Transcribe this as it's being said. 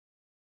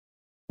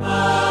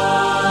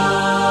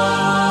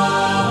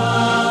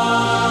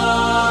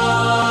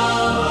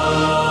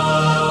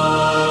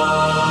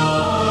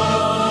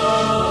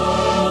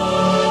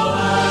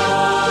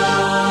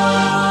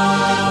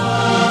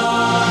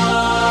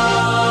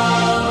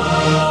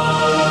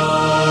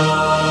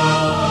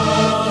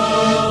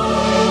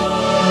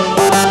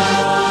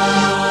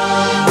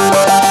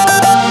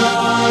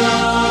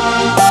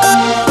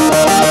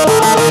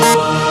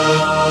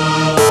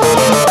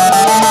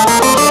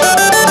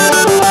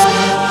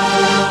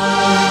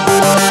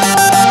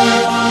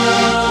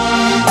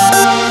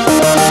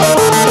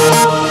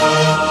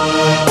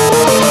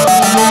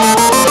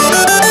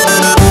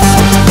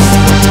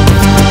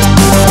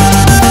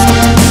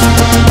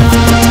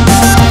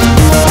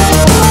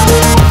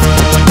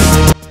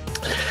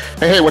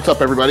Hey, what's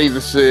up, everybody?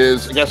 This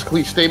is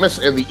Gascally Stamus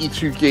and the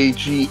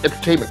E2KG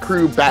Entertainment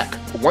Crew back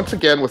once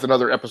again with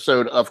another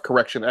episode of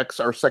Correction X,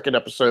 our second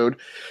episode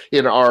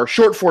in our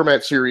short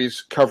format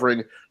series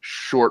covering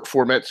short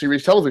format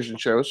series television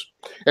shows.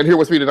 And here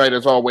with me tonight,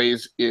 as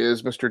always,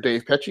 is Mr.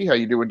 Dave Pecci. How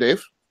you doing,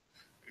 Dave?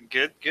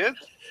 Good.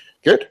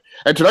 Good.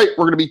 And tonight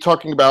we're going to be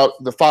talking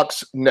about the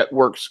Fox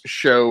Network's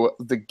show,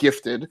 The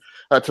Gifted.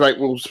 Tonight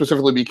we'll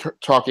specifically be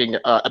talking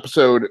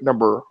episode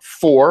number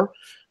 4.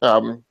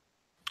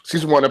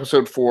 Season 1,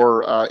 Episode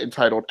 4,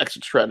 entitled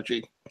Exit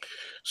Strategy.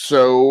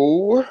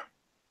 So,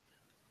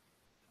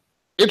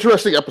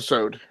 interesting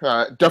episode.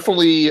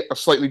 Definitely a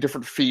slightly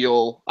different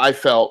feel, I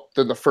felt,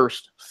 than the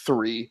first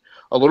 3.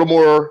 A little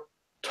more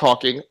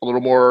talking, a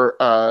little more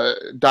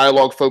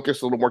dialogue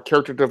focused, a little more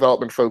character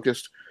development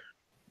focused.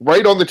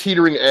 Right on the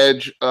teetering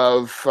edge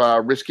of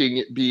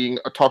risking being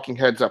a Talking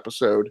Heads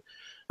episode.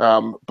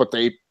 But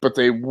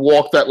they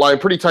walk that line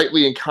pretty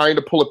tightly and kind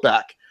of pull it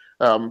back.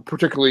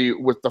 Particularly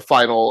with the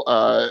final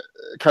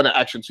kind of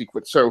action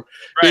sequence. So,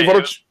 right.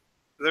 Dave,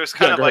 there's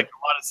kind of like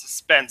a lot of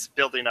suspense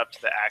building up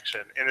to the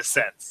action, in a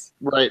sense.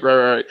 Right.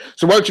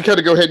 So why don't you kind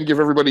of go ahead and give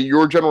everybody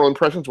your general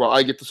impressions while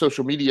I get the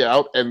social media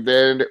out, and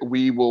then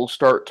we will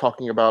start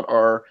talking about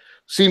our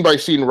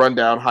scene-by-scene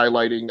rundown,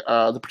 highlighting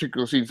the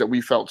particular scenes that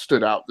we felt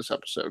stood out this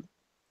episode.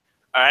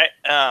 All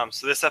right.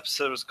 So this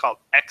episode was called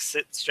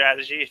Exit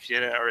Strategy. If you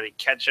didn't already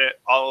catch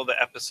it, all of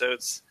the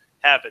episodes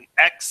have an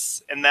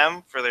X in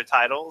them for their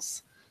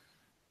titles.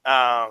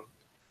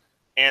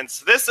 And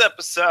so this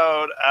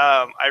episode,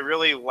 I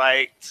really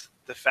liked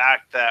the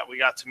fact that we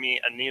got to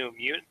meet a new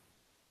mutant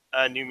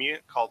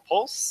called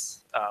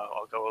Pulse.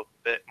 I'll go a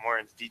bit more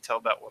into detail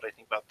about what I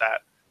think about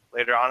that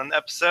later on in the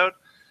episode.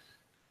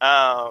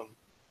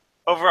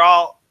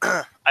 Overall,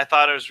 I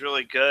thought it was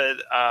really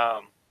good.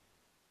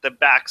 The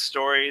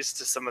backstories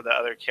to some of the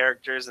other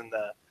characters and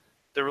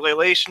the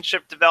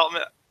relationship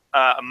development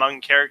among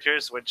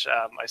characters, which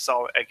I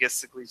saw at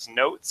Gisickley's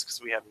notes,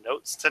 because we have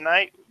notes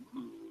tonight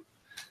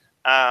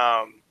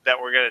that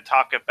we're going to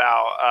talk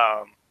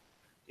about,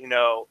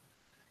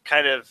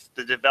 kind of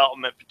the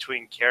development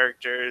between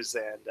characters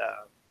and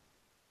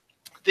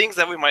things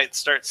that we might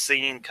start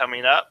seeing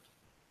coming up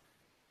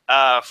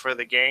for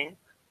the gang.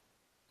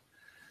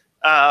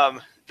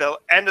 The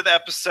end of the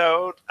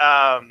episode,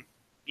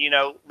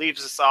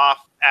 leaves us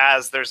off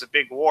as there's a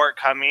big war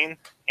coming.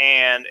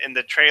 And in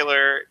the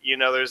trailer,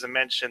 there's a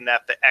mention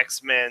that the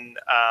X-Men,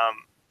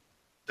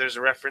 there's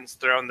a reference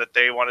thrown that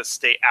they want to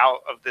stay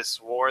out of this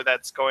war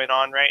that's going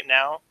on right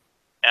now.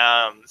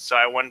 So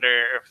I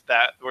wonder if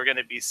that we're going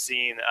to be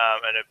seeing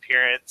an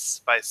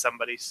appearance by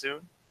somebody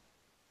soon.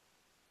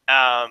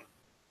 And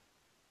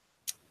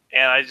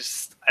I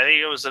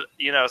think it was,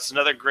 it's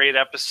another great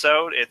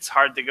episode. It's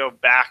hard to go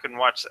back and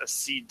watch a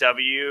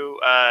CW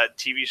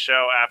TV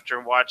show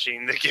after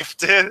watching The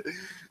Gifted.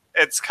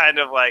 It's kind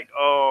of like,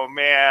 oh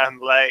man,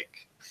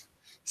 like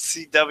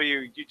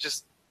CW,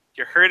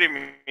 you're hurting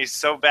me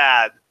so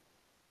bad.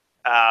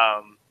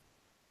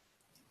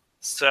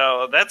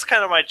 So that's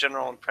kind of my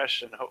general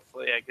impression.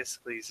 Hopefully, I guess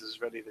Cleese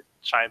is ready to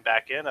chime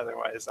back in.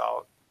 Otherwise,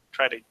 I'll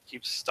try to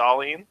keep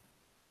stalling.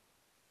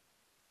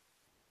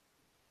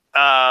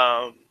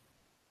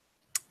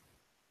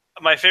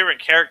 My favorite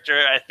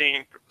character, I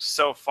think,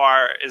 so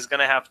far is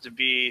going to have to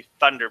be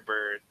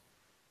Thunderbird.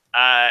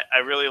 I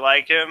really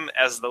like him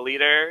as the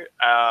leader.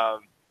 I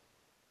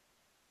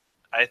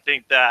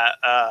think that,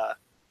 I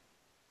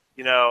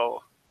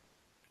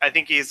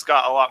think he's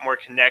got a lot more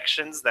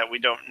connections that we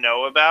don't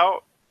know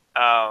about.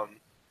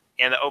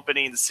 And the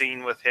opening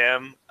scene with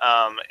him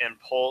in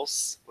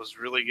Pulse was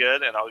really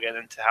good, and I'll get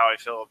into how I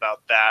feel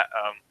about that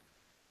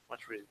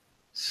once we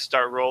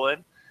start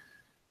rolling.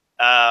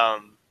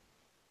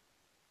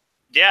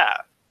 Yeah.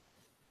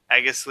 I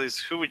guess, Liz,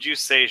 who would you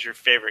say is your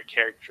favorite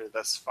character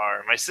thus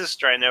far? My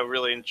sister, I know,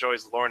 really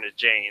enjoys Lorna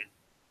Dane.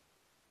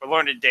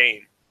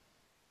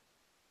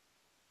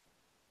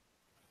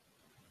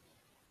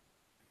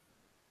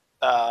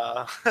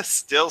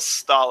 Still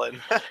stalling.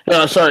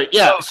 No, sorry.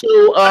 Yeah. So,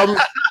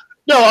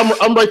 no,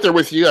 I'm right there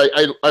with you.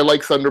 I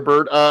like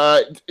Thunderbird.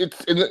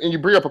 And you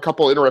bring up a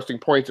couple interesting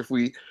points. If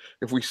we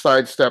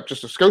sidestep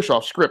just a skosh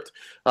off script,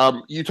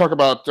 you talk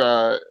about.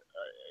 I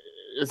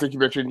think you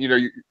mentioned,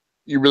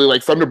 you really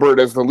like Thunderbird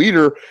as the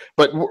leader.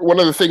 But one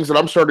of the things that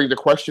I'm starting to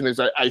question is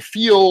I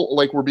feel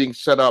like we're being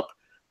set up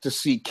to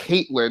see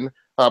Caitlin,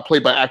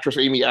 played by actress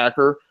Amy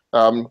Acker.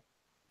 Caitlin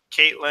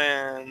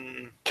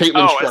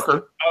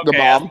Strucker, the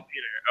mom.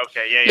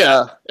 Okay,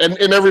 yeah. And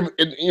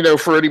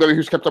for anybody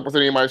who's kept up with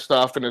any of my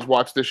stuff and has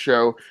watched this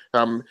show,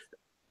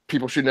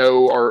 people should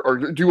know or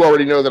do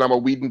already know that I'm a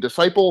Whedon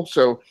disciple.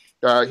 So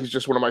he's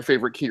just one of my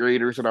favorite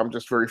curators, and I'm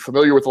just very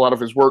familiar with a lot of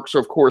his work. So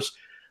of course,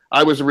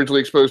 I was originally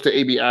exposed to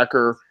Amy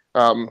Acker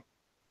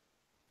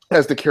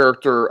as the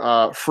character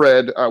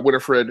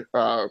Winifred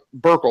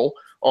Burkle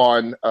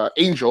on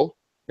Angel.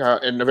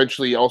 And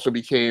eventually also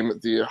became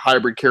the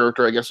hybrid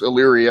character, I guess,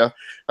 Illyria,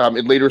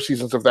 in later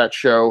seasons of that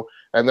show.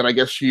 And then I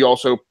guess she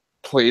also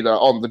played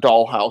on The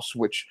Dollhouse,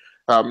 which,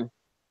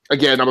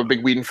 again, I'm a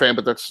big Whedon fan,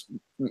 but that's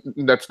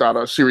not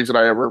a series that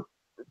I ever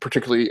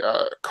particularly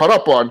caught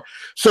up on.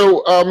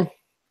 So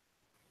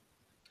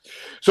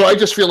I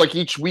just feel like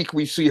each week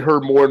we see her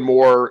more and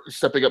more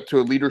stepping up to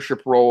a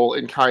leadership role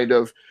and kind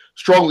of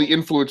strongly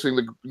influencing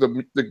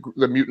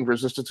the mutant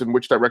resistance in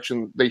which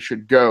direction they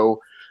should go.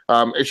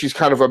 And she's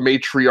kind of a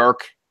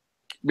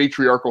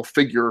matriarchal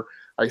figure,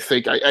 I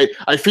think.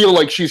 I feel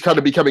like she's kind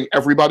of becoming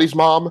everybody's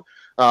mom.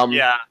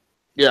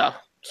 Yeah.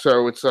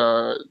 So it's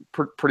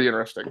pretty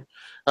interesting.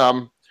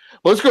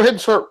 Let's go ahead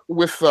and start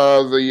with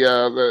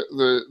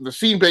the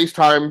scene-based,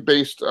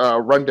 time-based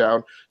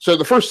rundown. So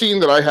the first scene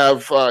that I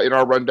have in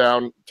our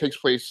rundown takes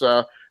place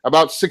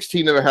about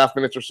 16 and a half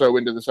minutes or so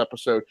into this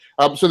episode.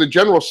 So the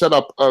general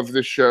setup of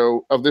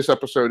this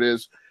episode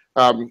is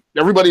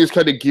everybody is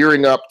kind of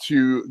gearing up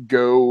to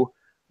go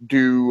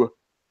do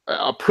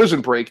a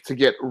prison break to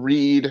get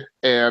Reed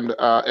and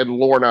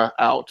Lorna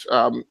out.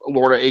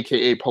 Lorna,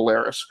 aka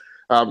Polaris,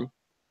 and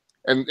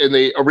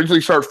they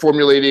originally start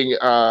formulating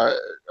a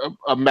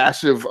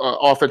massive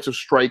offensive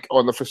strike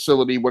on the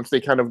facility once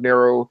they kind of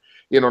narrow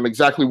in on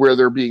exactly where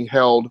they're being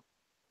held,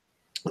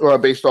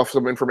 based off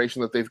some information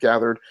that they've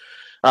gathered.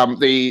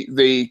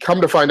 They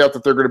come to find out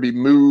that they're going to be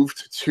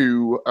moved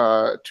to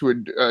a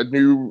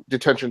new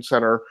detention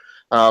center,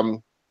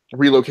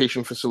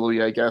 relocation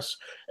facility, I guess,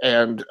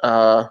 and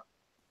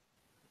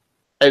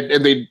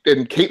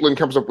Caitlin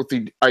comes up with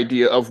the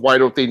idea of why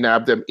don't they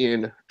nab them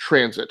in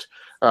transit.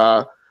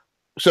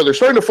 So they're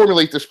starting to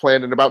formulate this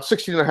plan, and about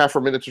 16 and a half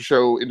minutes or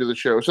so into the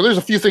show. So there's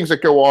a few things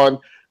that go on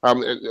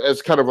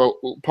as kind of a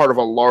part of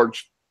a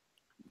large,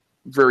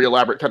 very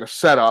elaborate kind of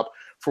setup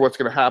for what's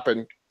going to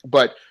happen.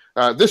 But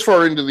this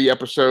far into the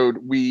episode,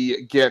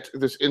 we get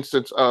this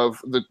instance of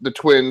the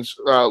twins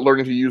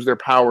learning to use their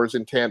powers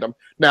in tandem.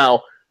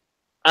 Now,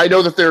 I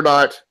know that they're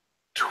not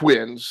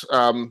twins.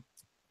 Lauren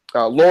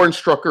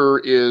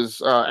Strucker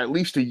is at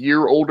least a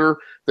year older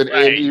than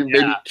Andy,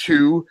 maybe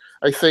 2,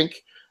 I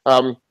think.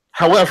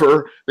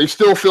 However, they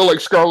still feel like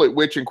Scarlet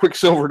Witch and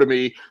Quicksilver to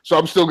me, so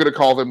I'm still going to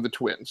call them the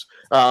twins.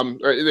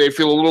 They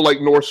feel a little like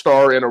North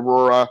Star and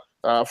Aurora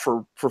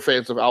for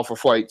fans of Alpha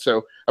Flight,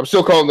 so I'm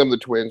still calling them the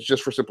twins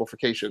just for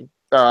simplification.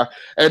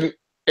 And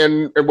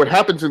what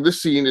happens in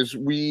this scene is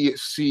we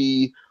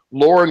see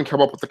Lauren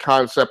come up with the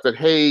concept that,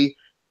 hey,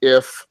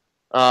 if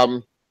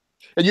and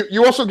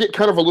you also get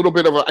kind of a little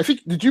bit of a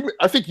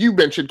I think you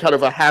mentioned kind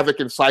of a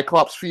Havoc and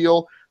Cyclops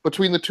feel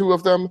between the two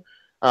of them.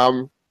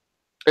 And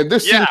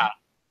this scene,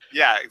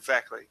 yeah,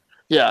 exactly.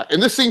 Yeah,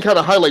 and this scene kind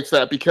of highlights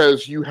that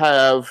because you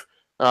have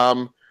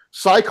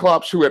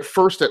Cyclops, who at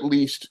first at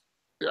least,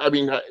 I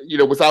mean,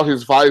 without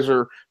his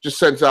visor, just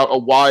sends out a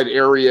wide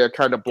area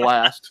kind of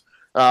blast.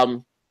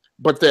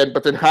 But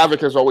then Havoc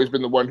has always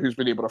been the one who's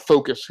been able to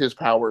focus his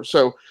powers.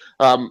 So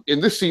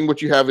in this scene,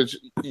 what you have is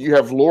you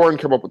have Lauren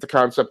come up with the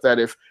concept that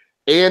if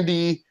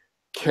Andy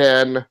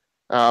can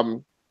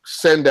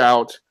send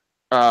out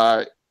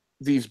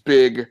these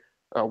big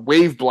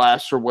wave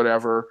blasts or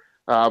whatever,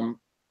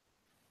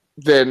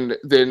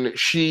 then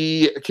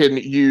she can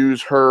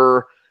use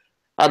her.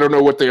 I don't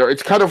know what they are.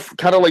 It's kind of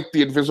like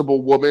the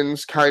Invisible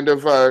Woman's kind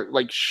of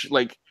like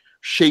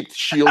shaped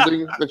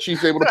shielding that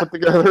she's able to put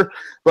together.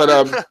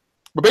 But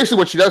basically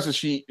what she does is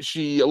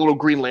she a little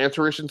Green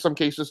Lantern-ish in some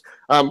cases.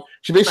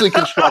 She basically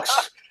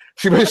constructs.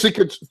 She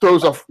basically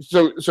throws off.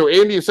 So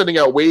Andy is sending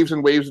out waves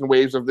and waves and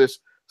waves of this.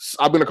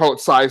 I'm going to call it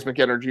seismic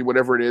energy,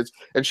 whatever it is.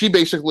 And she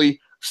basically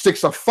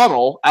sticks a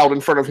funnel out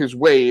in front of his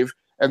wave,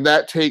 and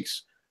that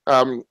takes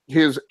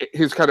his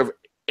kind of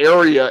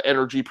area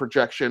energy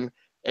projection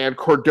and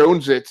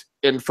cordones it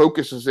and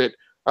focuses it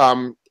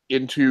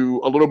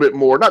into a little bit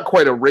more, not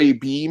quite a ray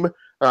beam,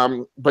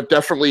 but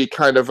definitely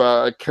kind of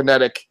a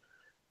kinetic,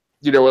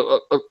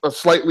 a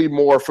slightly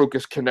more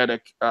focused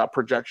kinetic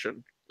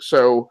projection.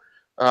 So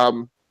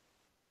I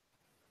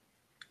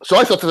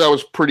thought that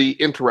was pretty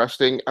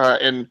interesting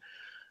and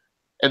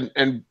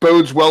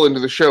bodes well into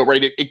the show,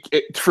 right?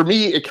 It for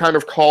me, it kind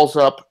of calls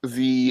up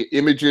the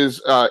images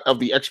of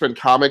the X-Men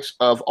comics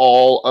of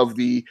all of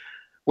the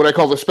what I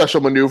call the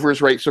special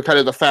maneuvers, right? So kind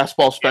of the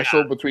fastball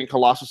special between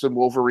Colossus and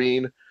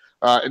Wolverine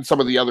and some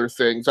of the other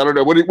things. I don't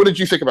know. What did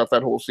you think about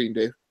that whole scene,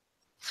 Dave?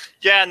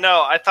 Yeah,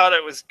 no, I thought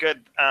it was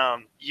good.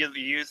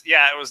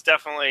 It was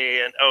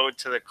definitely an ode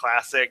to the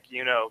classic,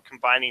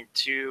 combining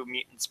two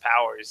mutants'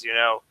 powers,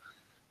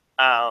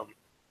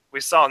 we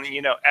saw in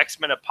the,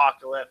 X-Men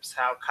Apocalypse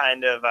how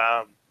kind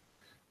of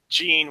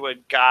Jean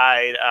would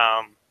guide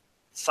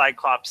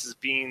Cyclops'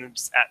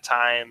 beams at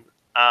times.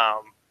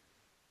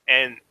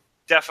 And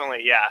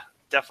definitely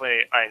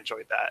I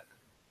enjoyed that.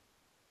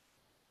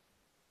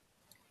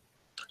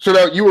 So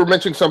now you were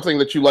mentioning something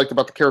that you liked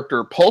about the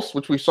character Pulse,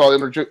 which we saw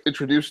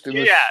introduced in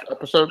this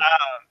episode.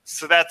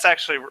 So that's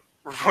actually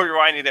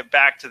rewinding it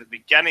back to the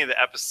beginning of the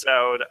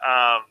episode.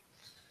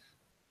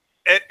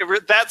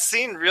 That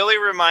scene really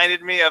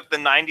reminded me of the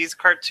 90s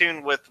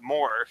cartoon with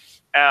Morph.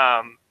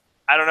 I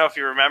don't know if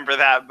you remember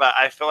that, but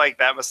I feel like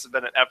that must have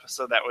been an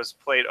episode that was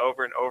played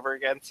over and over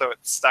again, so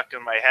it's stuck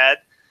in my head.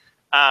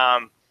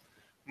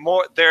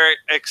 They're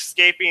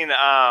escaping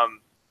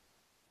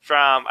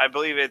from, I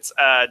believe it's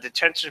a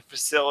detention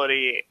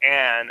facility,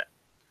 and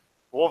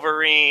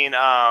Wolverine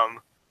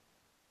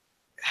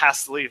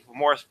has to leave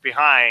Morph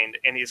behind,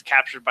 and he's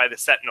captured by the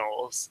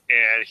Sentinels,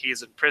 and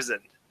he's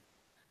imprisoned.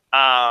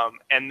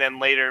 And then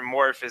later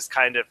Morph is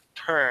kind of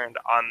turned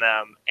on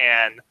them,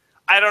 and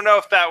I don't know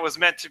if that was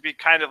meant to be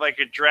kind of like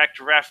a direct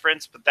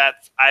reference, but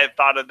I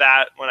thought of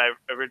that when I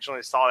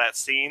originally saw that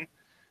scene.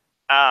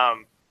 I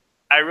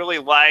really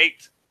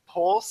liked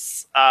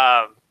Pulse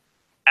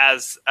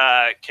as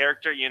a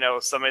character,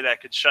 somebody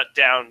that could shut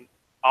down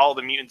all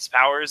the mutants'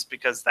 powers,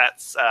 because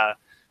that's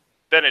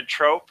been a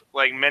trope.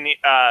 Like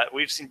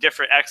we've seen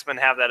different X-Men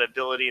have that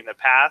ability in the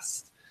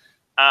past.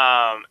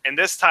 And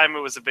this time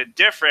it was a bit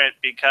different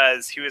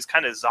because he was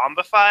kind of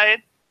zombified,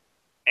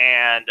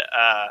 and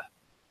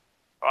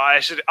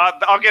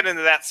I'll get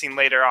into that scene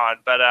later on,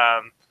 but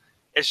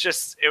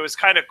it was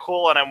kind of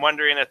cool, and I'm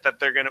wondering if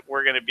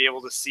we're gonna be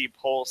able to see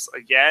Pulse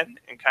again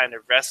and kind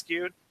of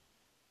rescued.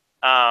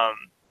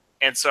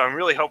 And so I'm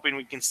really hoping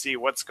we can see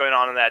what's going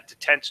on in that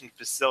detention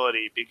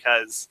facility,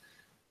 because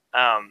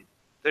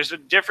there's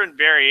different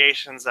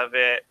variations of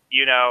it,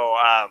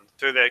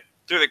 through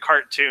the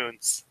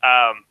cartoons.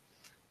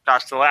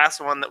 The last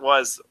one that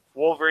was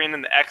Wolverine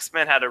and the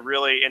X-Men had a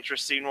really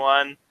interesting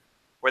one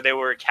where they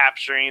were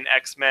capturing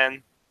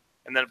X-Men.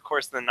 And then, of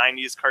course, the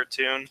 90s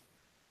cartoon.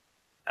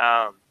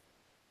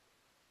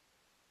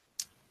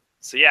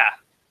 So, yeah.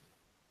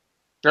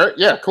 All right.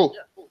 Yeah, cool.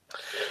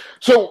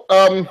 So,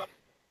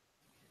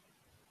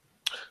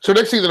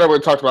 next scene that I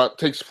want to talk about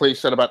takes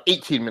place at about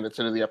 18 minutes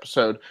into the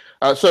episode.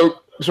 So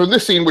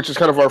this scene, which is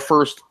kind of our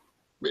first,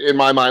 in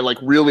my mind, like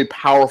really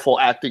powerful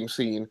acting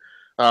scene,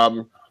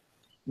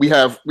 we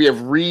have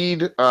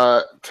Reed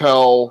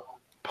tell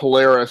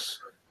Polaris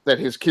that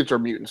his kids are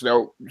mutants.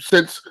 Now,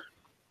 since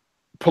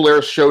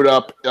Polaris showed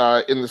up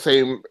in the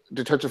same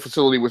detention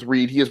facility with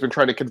Reed, he has been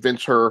trying to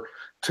convince her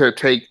to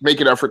make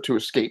an effort to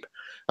escape.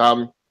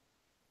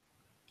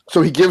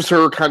 So he gives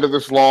her kind of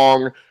this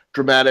long,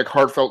 dramatic,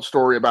 heartfelt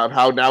story about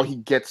how now he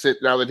gets it,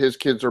 now that his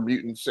kids are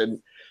mutants.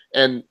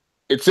 And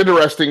it's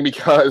interesting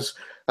because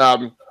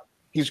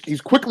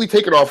he's quickly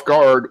taken off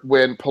guard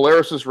when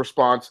Polaris's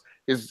response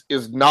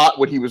is not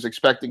what he was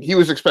expecting. He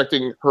was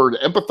expecting her to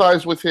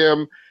empathize with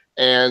him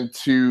and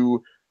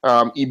to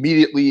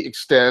immediately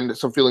extend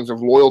some feelings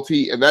of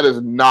loyalty, and that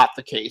is not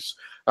the case.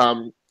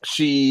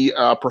 She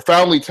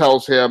profoundly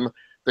tells him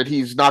that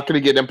he's not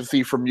going to get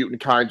empathy from mutant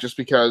kind just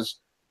because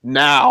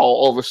now,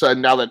 all of a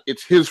sudden, now that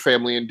it's his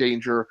family in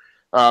danger,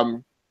 he's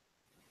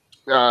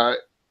going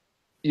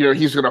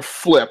to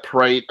flip,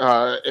 right?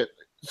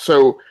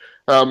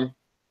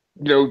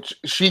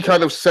 She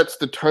kind of sets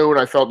the tone,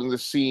 I felt, in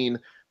this scene,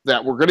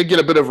 that we're going to get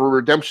a bit of a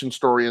redemption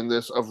story in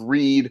this, of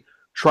Reed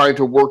trying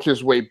to work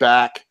his way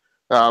back,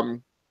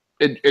 and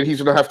he's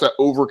going to have to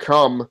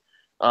overcome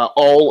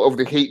all of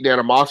the hate and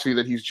animosity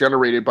that he's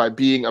generated by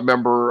being a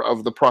member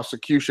of the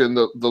prosecution,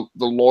 the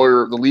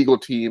lawyer, the legal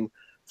team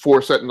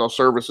for Sentinel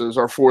Services,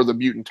 or for the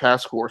Mutant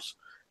Task Force.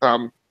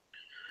 I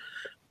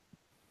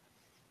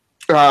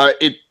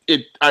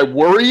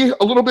worry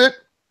a little bit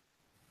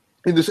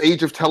in this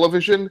age of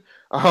television,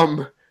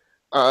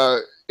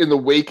 in the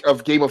wake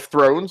of Game of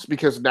Thrones,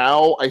 because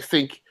now I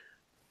think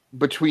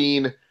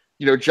between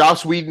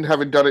Joss Whedon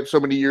having done it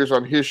so many years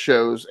on his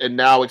shows, and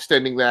now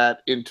extending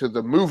that into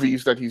the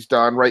movies that he's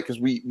done, right?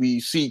 Because we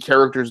see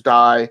characters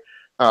die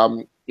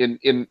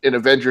in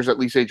Avengers, at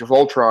least Age of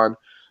Ultron,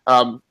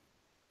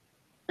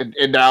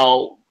 and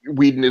now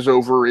Whedon is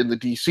over in the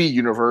DC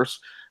universe,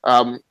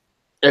 and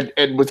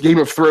with Game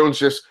of Thrones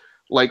just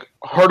like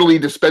heartily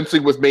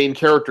dispensing with main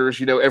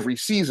characters, every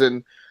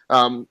season.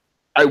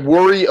 I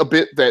worry a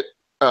bit that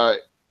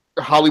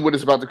Hollywood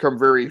is about to become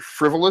very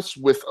frivolous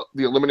with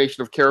the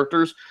elimination of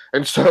characters,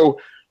 and so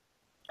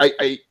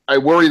I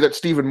worry that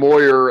Stephen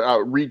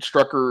Moyer, Reed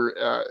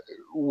Strucker,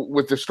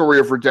 with the story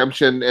of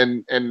redemption,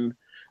 and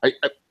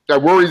I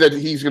worry that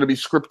he's going to be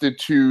scripted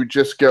to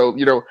just go,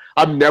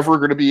 I'm never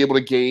going to be able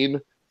to gain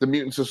the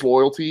mutants'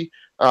 loyalty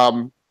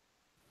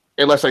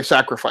unless I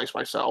sacrifice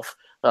myself,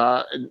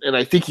 and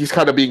I think he's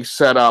kind of being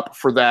set up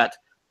for that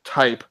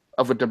type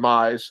of a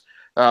demise.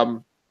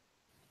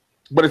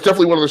 but it's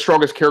definitely one of the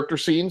strongest character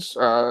scenes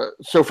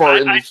so far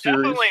in the series.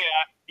 Definitely,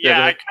 I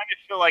kind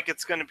of feel like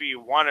it's going to be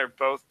one or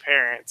both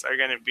parents are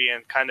going to be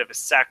in kind of a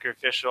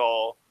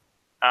sacrificial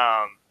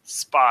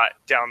spot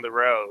down the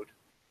road.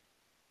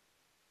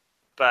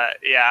 But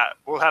yeah,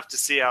 we'll have to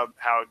see how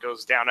it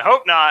goes down. I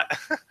hope not.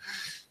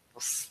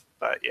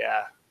 But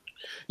yeah.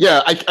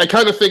 Yeah, I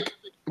kind of think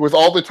with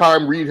all the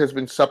time Reed has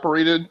been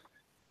separated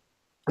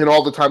and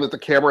all the time that the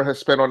camera has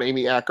spent on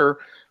Amy Acker,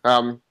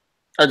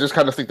 I just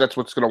kind of think that's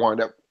what's going to wind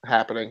up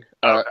happening.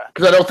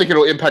 Because I don't think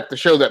it'll impact the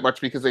show that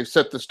much because they've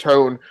set this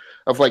tone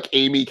of like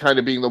Amy kind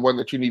of being the one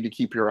that you need to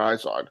keep your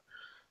eyes on.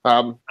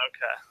 Okay.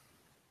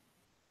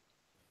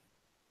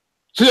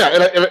 So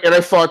yeah, and I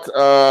thought,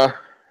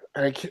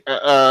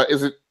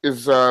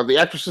 is the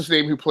actress's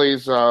name who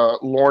plays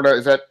Lorna?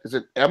 Is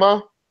it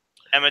Emma?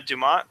 Emma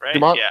Dumont, right?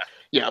 Dumont?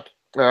 Yeah.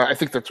 I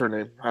think that's her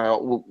name.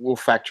 We'll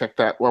fact check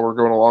that while we're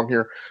going along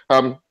here.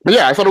 But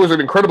yeah, I thought it was an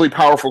incredibly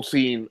powerful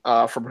scene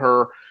from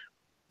her.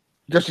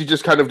 She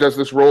just kind of does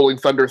this rolling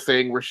thunder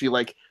thing where she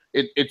like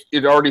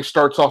it already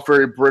starts off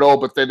very brittle,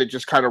 but then it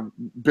just kind of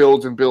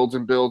builds and builds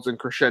and builds and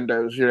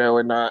crescendos, you know.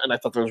 And I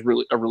thought that was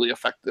a really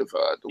effective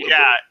delivery.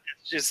 Yeah,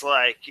 it's just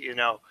like,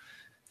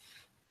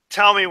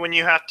 tell me when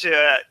you have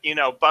to,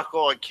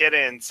 buckle a kid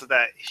in so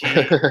that he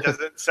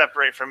doesn't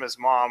separate from his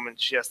mom and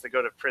she has to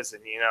go to prison,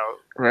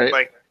 Right.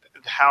 Like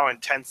how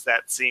intense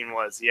that scene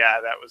was. Yeah,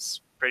 that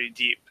was pretty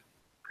deep.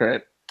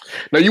 Right.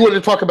 Now you wanted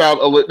to talk about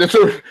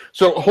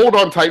so hold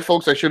on tight,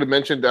 folks. I should have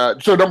mentioned.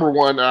 So number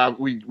one,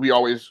 we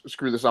always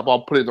screw this up.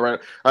 I'll put it in the right.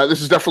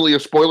 This is definitely a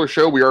spoiler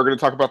show. We are going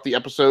to talk about the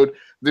episode.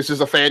 This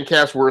is a fan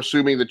cast. We're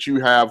assuming that you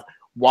have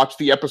watched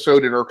the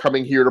episode and are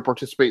coming here to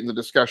participate in the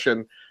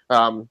discussion.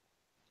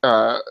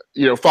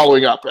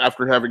 Following up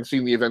after having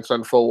seen the events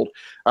unfold.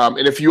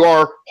 And if you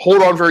are,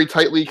 hold on very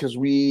tightly because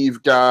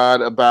we've got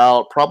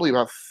probably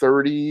about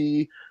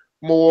 30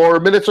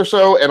 more minutes or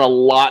so, and a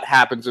lot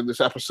happens in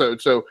this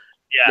episode. So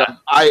yeah,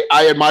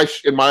 I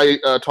in my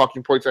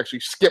talking points actually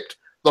skipped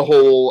the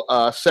whole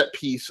set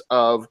piece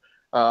of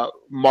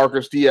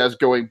Marcos Diaz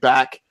going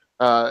back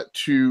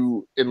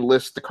to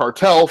enlist the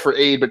cartel for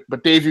aid.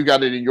 But Dave, you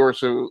got it in yours,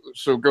 so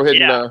go ahead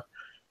and.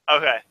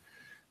 Okay.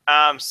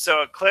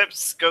 So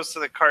Eclipse goes to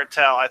the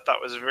cartel. I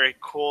thought was a very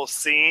cool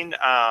scene.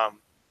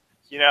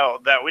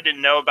 That we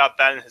didn't know about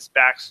that in his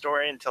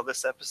backstory until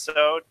this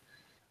episode.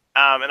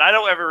 And I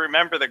don't ever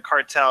remember the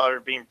cartel ever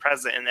being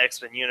present in the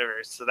X-Men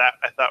universe. So that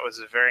I thought was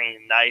a very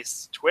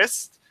nice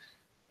twist.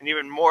 And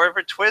even more of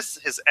a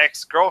twist, his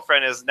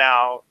ex-girlfriend is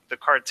now the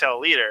cartel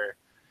leader.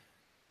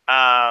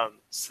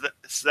 So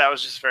that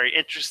was just very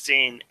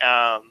interesting.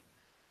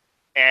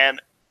 And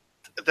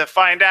to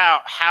find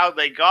out how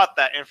they got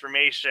that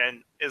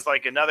information is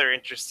like another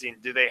interesting.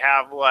 Do they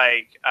have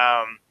like,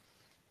 are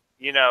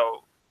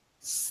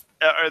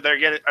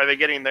they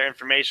getting their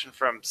information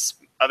from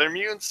other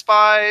mutant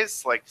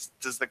spies? Like,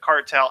 does the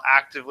cartel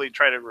actively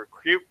try to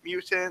recruit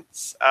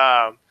mutants?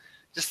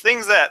 Just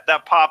things that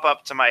pop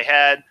up to my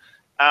head.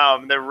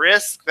 The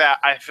risk that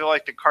I feel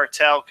like the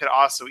cartel could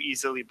also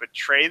easily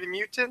betray the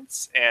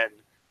mutants and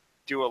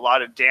do a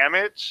lot of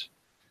damage.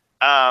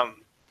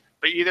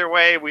 But either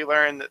way, we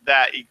learn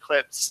that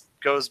Eclipse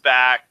goes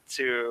back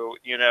to,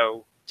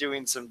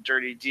 doing some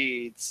dirty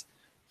deeds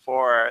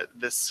for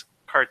this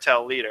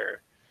cartel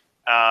leader.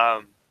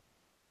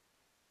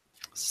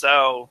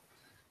 So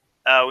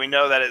we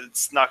know that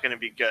it's not going to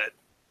be good.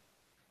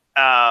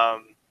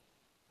 And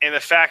the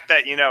fact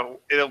that,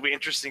 it'll be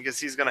interesting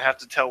because he's going to have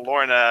to tell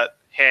Lorna,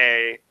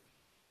 hey,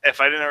 if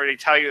I didn't already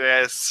tell you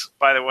this,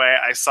 by the way,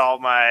 I saw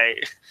my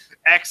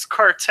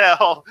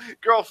ex-cartel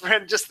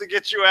girlfriend just to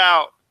get you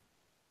out.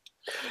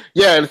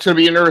 Yeah, it's going to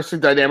be an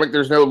interesting dynamic.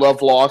 There's no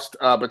love lost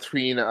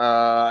between,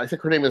 I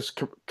think her name is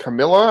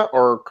Camilla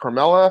or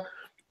Carmella.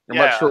 I'm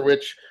not sure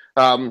which.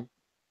 There's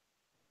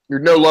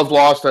no love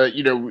lost.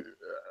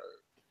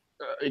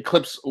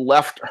 Eclipse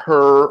left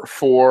her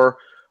for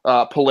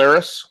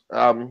Polaris.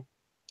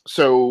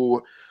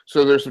 So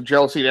there's some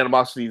jealousy and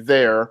animosity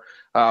there.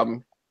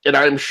 And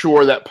I'm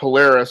sure that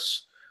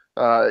Polaris,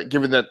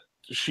 given that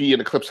she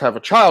and Eclipse have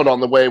a child on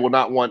the way, will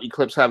not want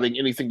Eclipse having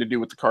anything to do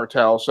with the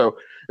cartel. So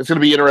it's going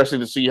to be interesting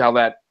to see how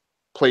that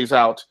plays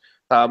out.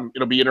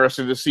 It'll be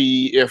interesting to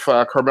see if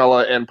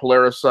Carmella and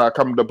Polaris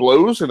come to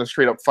blows in a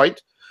straight-up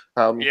fight.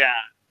 I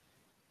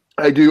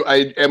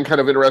am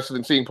kind of interested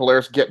in seeing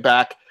Polaris get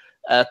back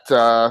at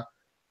the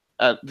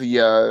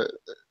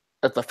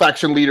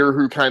faction leader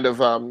who kind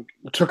of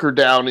took her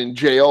down in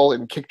jail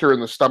and kicked her in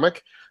the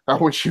stomach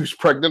when she was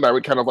pregnant. I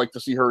would kind of like to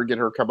see her get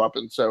her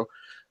comeuppance. So,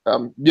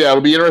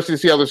 it'll be interesting to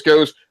see how this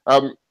goes.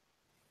 It'd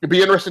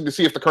be interesting to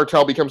see if the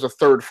cartel becomes a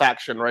third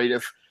faction, right?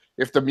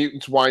 If the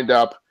mutants wind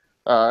up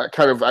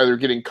kind of either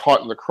getting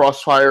caught in the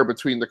crossfire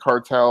between the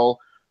cartel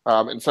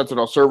and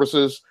Sentinel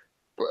Services,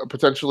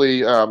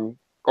 potentially,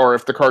 or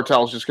if the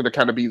cartel is just going to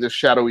kind of be this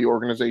shadowy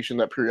organization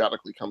that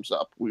periodically comes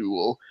up. We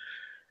will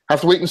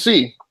have to wait and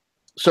see.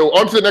 So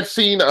on to the next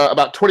scene,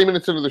 about 20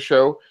 minutes into the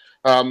show.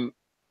 And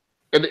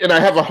I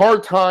have a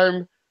hard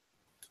time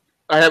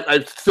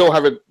I still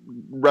haven't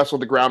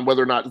wrestled the ground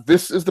whether or not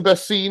this is the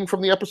best scene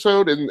from the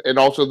episode and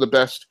also the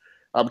best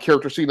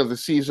character scene of the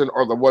season,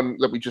 or the one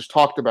that we just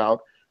talked about,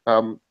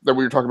 that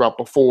we were talking about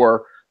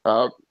before,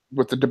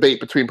 with the debate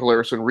between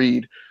Polaris and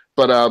Reed.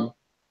 But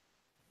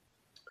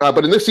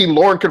in this scene,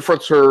 Lauren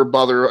confronts her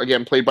mother,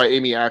 again played by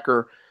Amy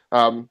Acker,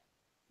 when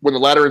the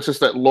latter insists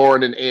that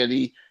Lauren and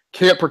Andy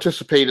can't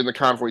participate in the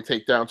convoy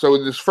takedown. So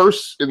in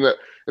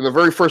the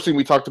very first thing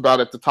we talked about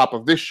at the top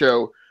of this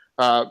show,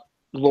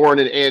 Lauren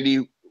and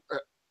Andy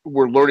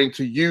were learning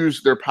to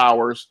use their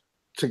powers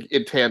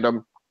in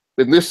tandem.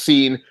 In this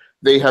scene,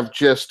 they have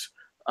just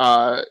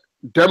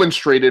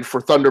demonstrated for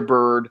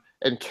Thunderbird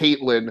and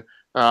Caitlin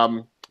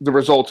the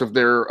results of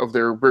their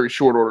very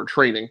short order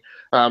training.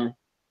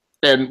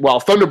 And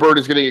while Thunderbird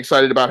is getting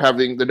excited about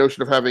having the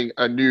notion of having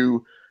a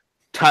new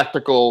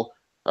tactical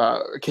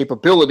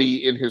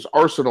capability in his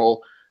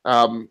arsenal,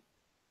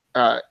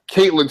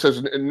 Caitlin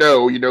says,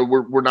 "No,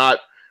 we're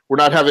not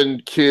having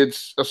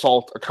kids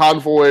assault a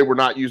convoy. We're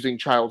not using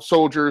child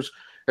soldiers."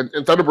 And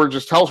Thunderbird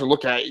just tells her,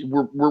 "Look,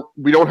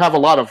 we don't have a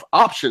lot of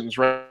options,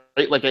 right?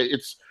 Like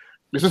this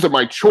isn't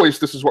my choice.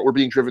 This is what we're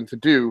being driven to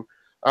do."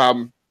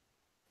 And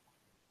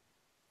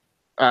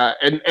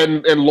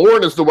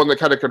Lauren is the one that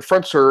kind of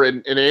confronts her,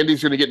 and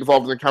Andy's going to get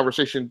involved in the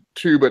conversation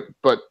too. But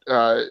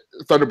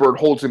Thunderbird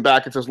holds him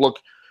back and says, "Look,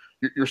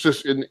 your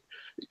sister." And,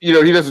 he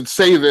doesn't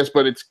say this,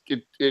 but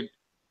it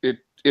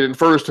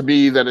infers to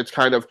me that it's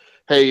kind of,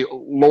 hey,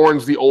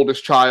 Lauren's the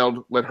oldest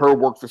child. Let her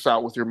work this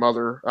out with your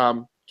mother.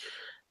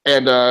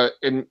 And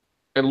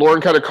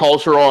Lauren kind of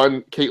calls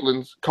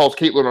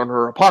Caitlin on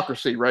her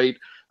hypocrisy, right?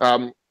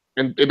 And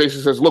it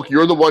basically says, "Look,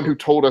 you're the one who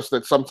told us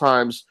that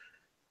sometimes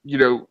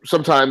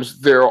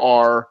there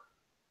are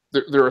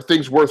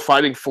things worth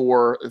fighting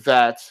for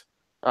that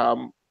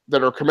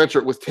are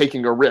commensurate with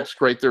taking a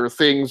risk, right? There are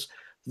things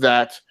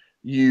that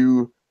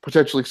you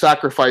potentially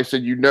sacrifice,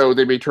 and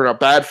they may turn out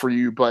bad for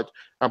you, but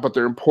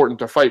they're important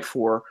to fight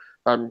for."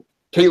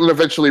 Caitlin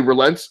eventually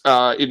relents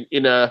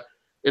in an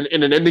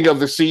ending of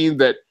the scene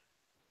that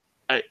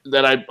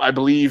I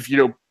believe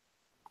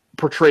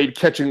portrayed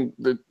catching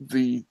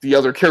the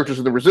other characters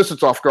in the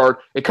Resistance off guard.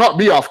 It caught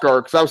me off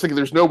guard because I was thinking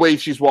there's no way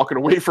she's walking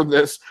away from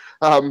this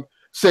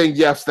saying,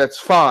 yes, that's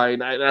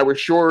fine. And I was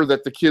sure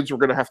that the kids were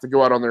going to have to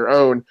go out on their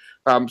own.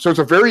 So it's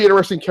a very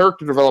interesting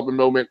character development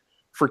moment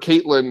for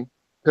Caitlin,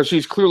 because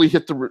she's clearly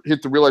hit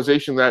the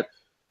realization that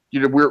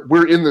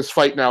we're in this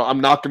fight now.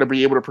 I'm not going to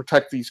be able to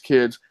protect these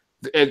kids,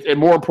 and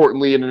more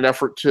importantly, in an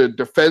effort to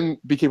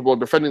be capable of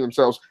defending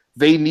themselves,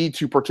 they need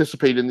to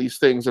participate in these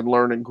things and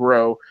learn and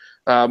grow.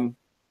 And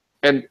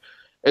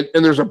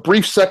there's a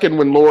brief second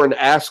when Lauren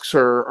asks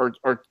her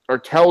or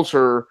tells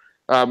her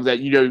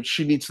that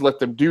she needs to let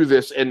them do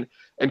this, and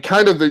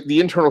kind of the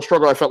internal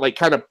struggle I felt like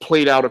kind of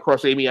played out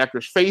across Amy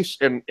Acker's face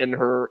and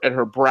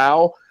her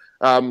brow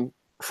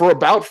for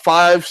about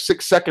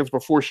 5-6 seconds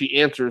before she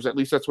answers. At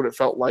least that's what it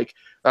felt like.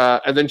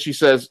 And then she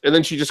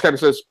just kind of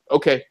says,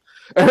 "Okay,"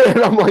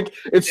 and I'm like,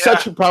 it's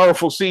such a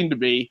powerful scene to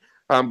me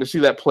to see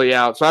that play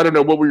out. So I don't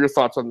know, what were your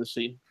thoughts on this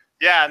scene?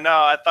 Yeah, no,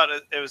 I thought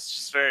it was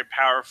just very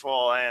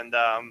powerful, and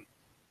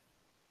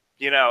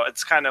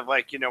it's kind of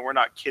like, we're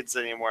not kids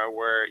anymore.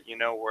 We're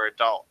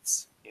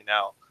adults,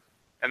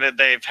 and that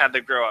they've had to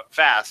grow up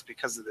fast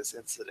because of this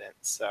incident.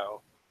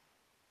 So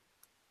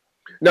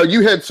now,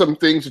 you had some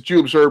things that you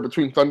observed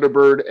between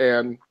Thunderbird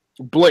and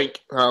Blake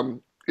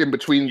in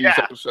between these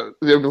episodes,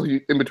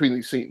 in between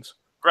these scenes.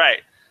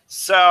 Right.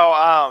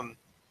 So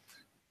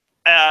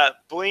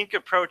Blink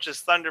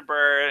approaches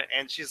Thunderbird,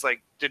 and she's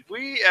like, "Did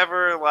we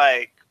ever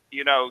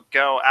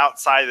go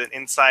outside and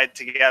inside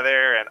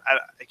together?" And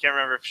I can't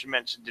remember if she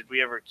mentioned, "Did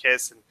we ever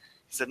kiss?" And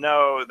he said,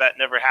 "No, that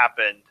never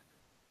happened."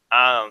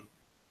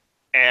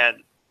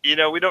 And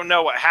we don't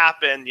know what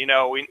happened.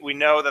 We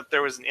know that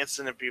there was an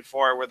incident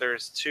before where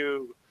there's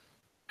two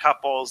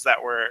couples that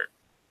were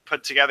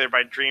put together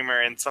by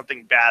Dreamer, and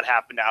something bad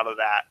happened out of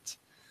that.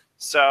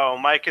 So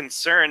my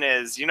concern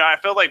is, I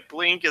feel like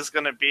Blink is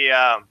going to be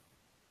a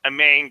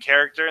main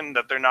character, and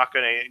that they're not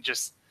going to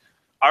just,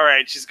 all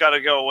right, she's got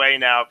to go away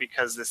now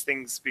because this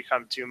thing's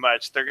become too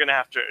much. They're going to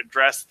have to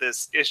address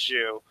this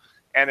issue,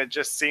 and it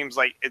just seems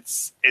like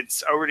it's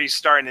already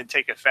starting to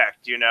take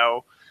effect,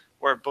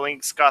 where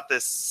Blink's got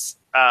this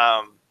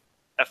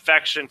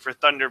affection for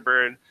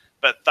Thunderbird,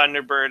 but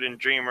Thunderbird and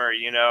Dreamer,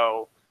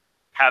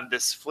 have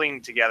this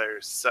fling together,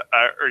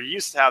 or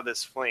used to have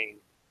this fling.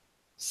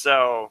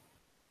 So,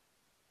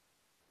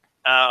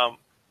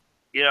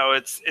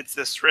 it's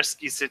this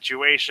risky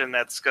situation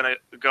that's going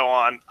to go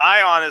on.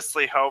 I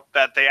honestly hope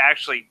that they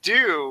actually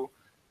do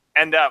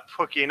end up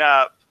hooking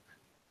up,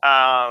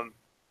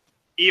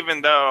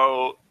 even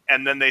though,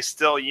 and then they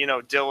still,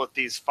 deal with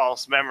these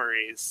false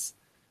memories.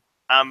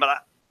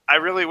 But I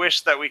really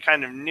wish that we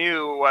kind of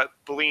knew what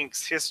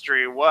Blink's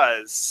history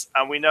was.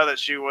 We know that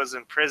she was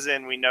in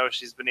prison. We know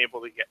she's been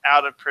able to get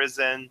out of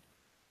prison.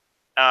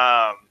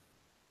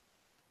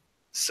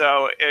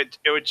 So it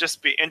would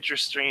just be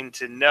interesting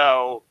to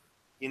know,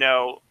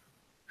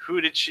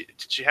 did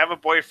she have a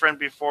boyfriend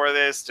before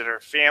this? Did her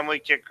family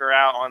kick her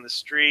out on the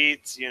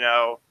streets?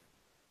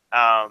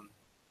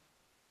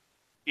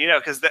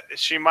 Because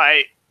she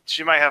might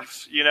have,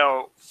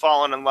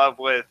 fallen in love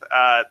with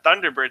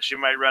Thunderbird. She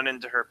might run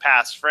into her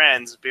past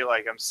friends and be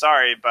like, I'm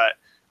sorry, but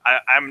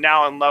I'm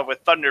now in love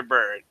with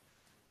Thunderbird.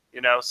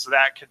 So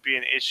that could be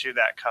an issue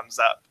that comes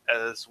up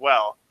as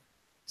well.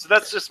 So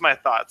that's just my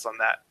thoughts on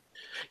that.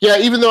 Yeah,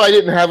 even though I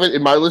didn't have it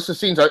in my list of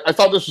scenes, I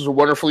thought this was a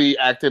wonderfully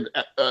acted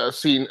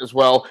scene as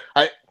well.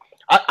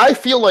 I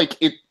feel like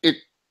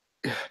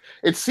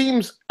it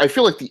seems, I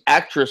feel like the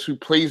actress who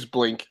plays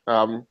Blink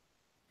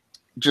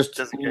just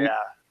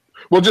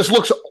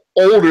looks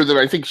older than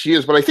I think she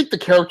is. But I think the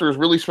character is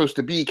really supposed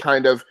to be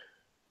kind of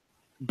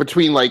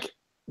between like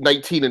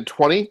 19 and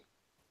 20.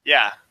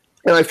 Yeah.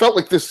 And I felt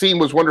like this scene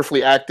was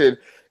wonderfully acted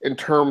in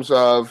terms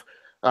of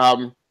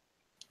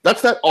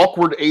that's that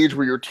awkward age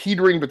where you're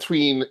teetering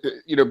between,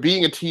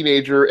 being a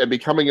teenager and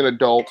becoming an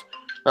adult.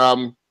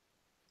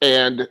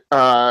 And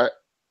so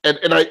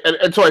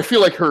I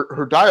feel like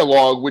her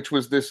dialogue, which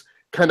was this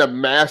kind of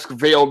mask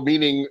veiled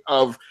meaning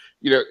of,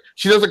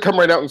 she doesn't come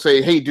right out and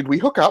say, "Hey, did we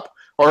hook up?"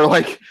 Or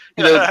like,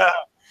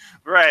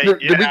 right.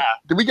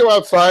 Did we go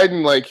outside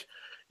and like,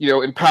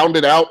 and pound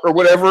it out or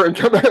whatever and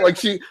come back? Like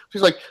she's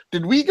like,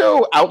 "Did we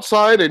go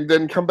outside and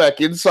then come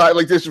back inside?"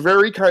 Like this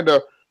very kind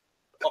of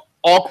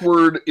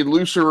awkward,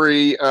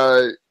 illusory,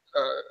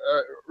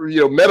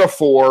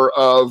 metaphor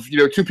of,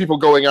 two people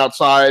going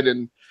outside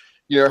and,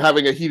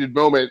 having a heated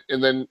moment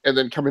and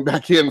then coming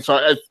back in.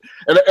 So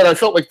I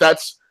felt like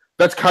that's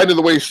kind of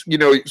the way,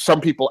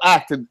 some people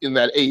act in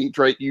that age,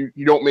 right? You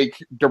don't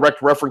make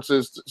direct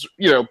references,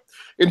 to,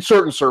 in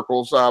certain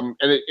circles. And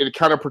it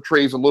kind of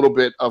portrays a little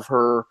bit of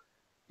her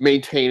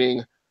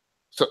maintaining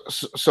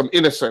some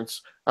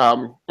innocence.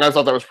 I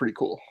thought that was pretty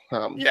cool.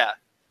 Yeah.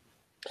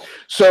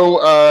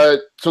 So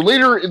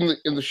later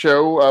in the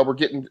show, we're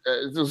getting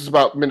this is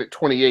about minute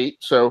 28.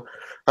 So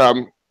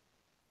in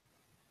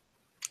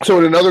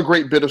another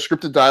great bit of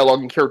scripted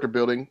dialogue and character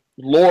building,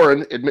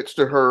 Lauren admits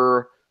to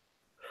her.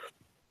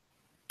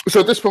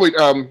 So at this point,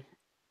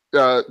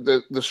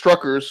 the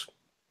Struckers,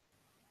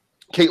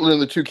 Caitlin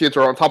and the two kids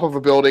are on top of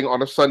a building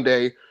on a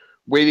Sunday,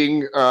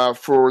 waiting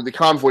for the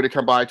convoy to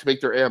come by to make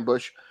their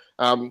ambush.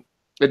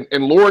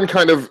 And Lauren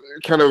kind of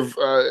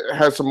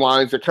has some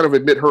lines that kind of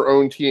admit her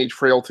own teenage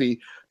frailty,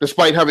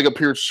 despite having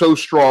appeared so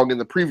strong in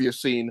the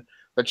previous scene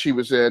that she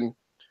was in,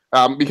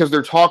 because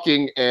they're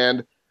talking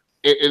and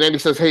Amy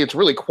says, "Hey, it's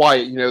really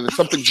quiet. There's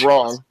something's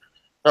wrong."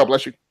 Oh,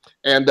 bless you.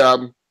 And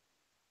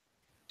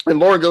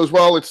Lauren goes,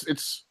 "Well,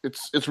 it's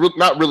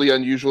not really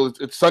unusual.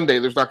 It's Sunday.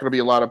 There's not going to be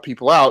a lot of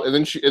people out." And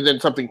then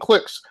something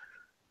clicks,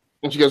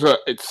 and she goes,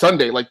 "It's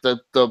Sunday. Like the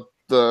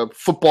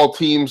football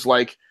teams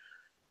like."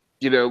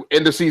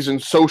 End of season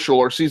social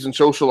or season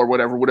social or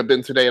whatever would have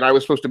been today. And I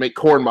was supposed to make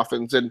corn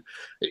muffins. And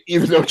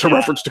even though it's a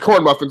reference to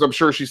corn muffins, I'm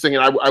sure she's thinking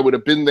I would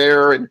have been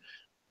there and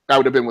I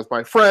would have been with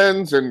my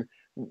friends and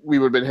we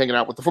would have been hanging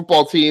out with the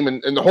football team.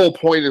 And the whole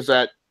point is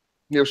that,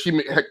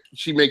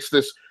 she makes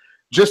this,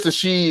 just as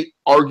she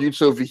argued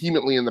so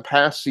vehemently in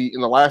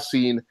the last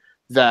scene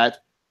that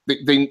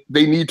they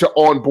need to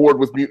onboard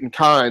with mutant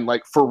kind,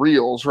 like for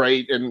reals.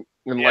 Right. And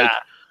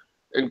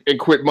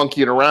quit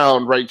monkeying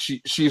around. Right.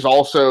 She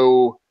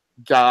also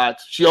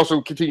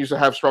continues to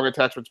have strong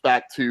attachments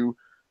back to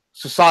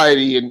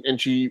society, and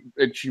she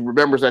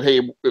remembers that, hey,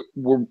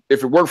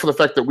 if it weren't for the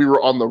fact that we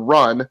were on the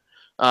run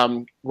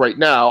right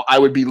now, I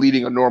would be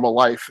leading a normal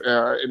life,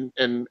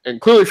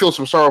 and clearly feel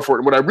some sorrow for it.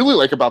 And what I really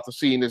like about the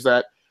scene is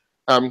that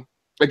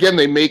again,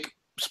 they make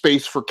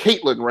space for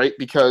Caitlin, right?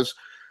 Because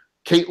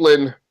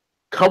Caitlin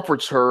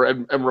comforts her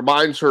and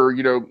reminds her,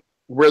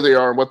 where they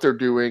are and what they're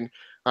doing.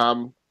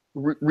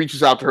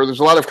 Reaches out to her.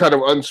 There's a lot of kind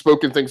of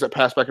unspoken things that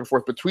pass back and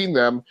forth between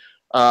them.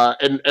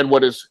 And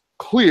what is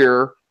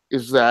clear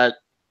is that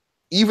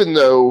even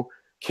though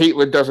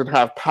Caitlin doesn't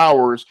have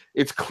powers,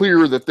 it's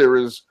clear that there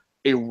is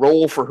a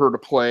role for her to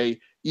play,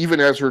 even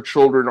as her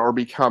children are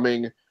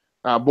becoming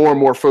more and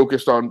more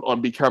focused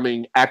on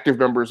becoming active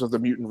members of the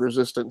mutant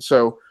resistance.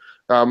 So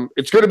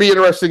it's going to be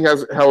interesting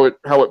as how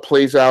it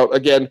plays out.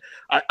 Again,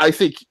 I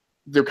think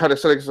they're kind of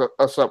setting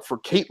us up for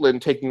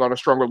Caitlin taking on a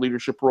stronger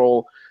leadership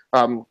role.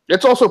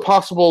 It's also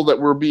possible that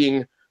we're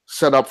being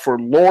set up for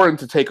Lauren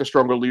to take a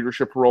stronger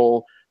leadership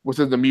role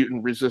within the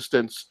mutant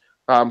resistance.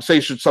 Say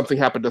should something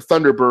happen to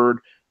Thunderbird,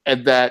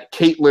 and that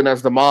Caitlin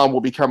as the mom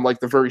will become like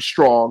the very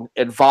strong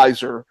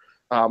advisor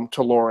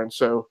to Lauren.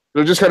 So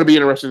it'll just kind of be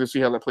interesting to see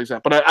how that plays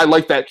out. But I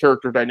like that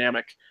character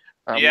dynamic.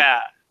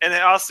 Yeah, and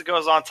it also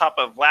goes on top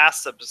of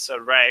last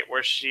episode, right,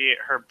 where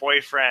her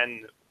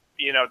boyfriend,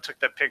 took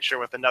the picture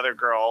with another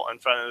girl in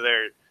front of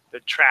their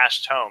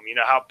trashed home.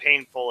 How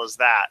painful is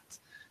that?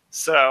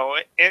 So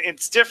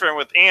it's different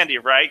with Andy,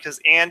 right? Because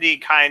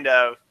Andy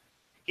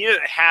he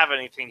didn't have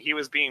anything. He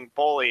was being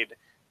bullied.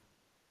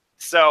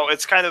 So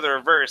it's kind of the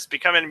reverse.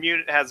 Becoming a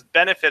mutant has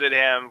benefited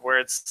him, where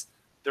it's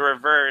the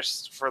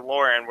reverse for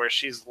Lauren, where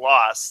she's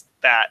lost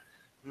that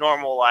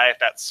normal life,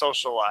 that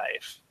social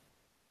life.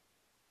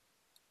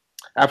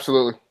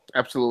 Absolutely.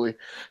 Absolutely.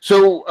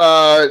 So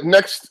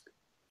next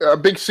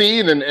big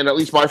scene, and at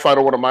least my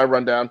final one of my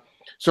rundown.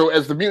 So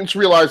as the mutants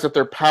realize that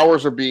their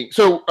powers are being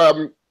so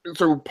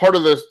part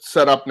of the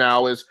setup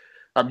now is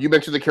you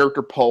mentioned the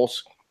character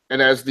Pulse,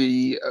 and as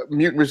the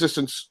mutant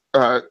resistance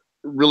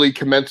really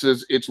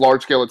commences its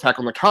large scale attack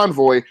on the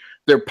convoy,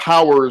 their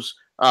powers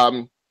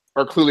are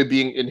clearly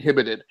being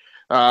inhibited,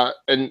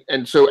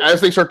 and so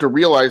as they start to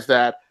realize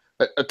that,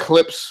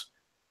 Eclipse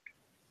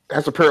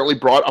has apparently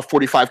brought a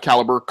 45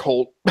 caliber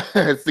Colt.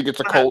 I think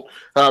it's a Colt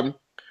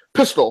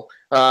pistol.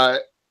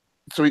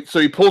 So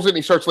he pulls it and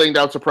he starts laying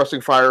down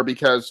suppressing fire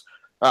because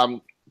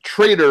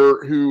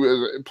Trader,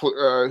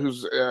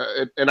 who's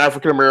an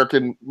African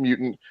American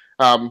mutant,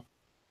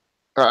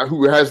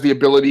 who has the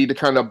ability to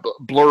kind of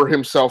blur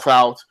himself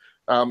out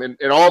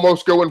and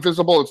almost go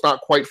invisible. It's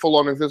not quite full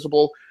on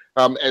invisible.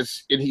 And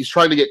he's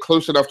trying to get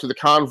close enough to the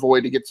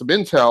convoy to get some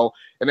intel.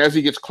 And as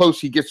he gets close,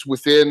 he gets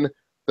within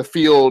the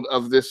field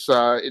of this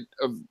of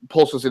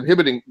Pulse's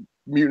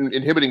mutant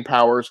inhibiting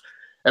powers,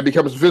 and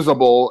becomes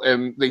visible,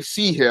 and they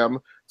see him.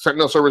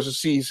 Sentinel Services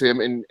sees him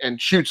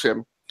and shoots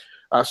him.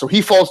 So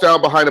he falls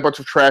down behind a bunch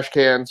of trash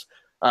cans.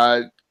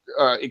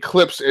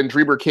 Eclipse and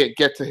Dreamer can't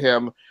get to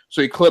him,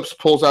 so Eclipse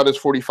pulls out his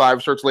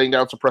 45, starts laying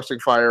down suppressing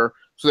fire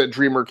so that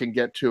Dreamer can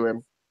get to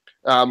him.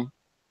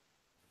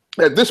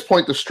 At this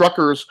point, the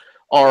Struckers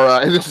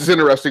are, and this is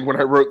interesting when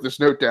I wrote this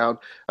note down,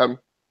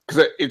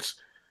 because it's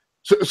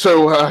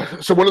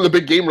so one of the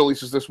big game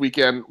releases this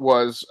weekend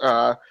was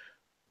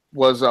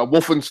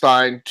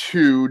Wolfenstein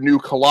 2 New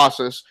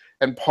Colossus,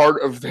 and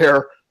part of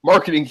their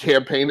marketing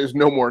campaign is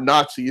No More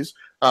Nazis,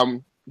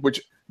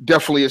 which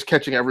definitely is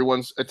catching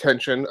everyone's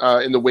attention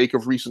in the wake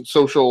of recent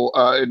social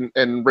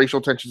and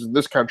racial tensions in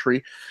this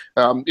country.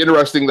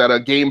 Interesting that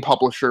a game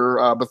publisher,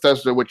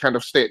 Bethesda, would kind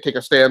of take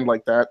a stand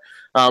like that.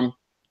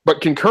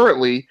 But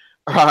concurrently,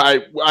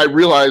 I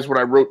realized when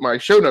I wrote my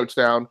show notes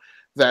down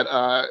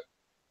that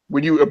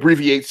when you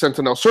abbreviate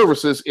Sentinel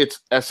Services, it's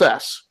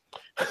SS.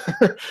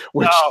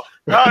 Which,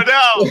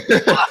 no.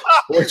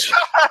 which,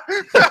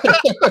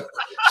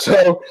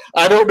 so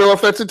I don't know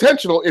if that's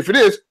intentional. If it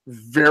is,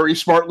 very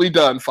smartly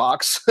done,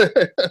 Fox.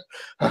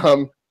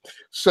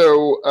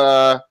 So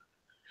at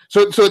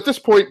this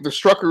point, the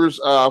Struckers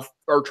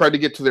are trying to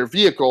get to their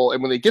vehicle,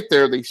 and when they get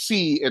there, they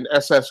see an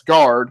SS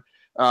guard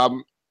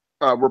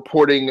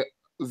reporting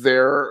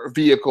their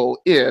vehicle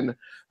in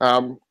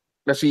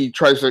as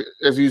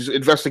he's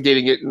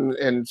investigating it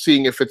and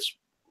seeing if it's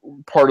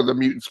part of the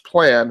mutant's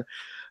plan.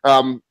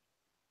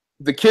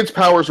 The kid's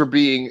powers are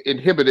being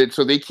inhibited,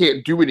 so they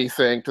can't do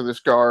anything to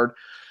this guard.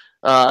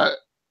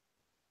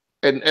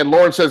 And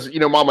Lauren says,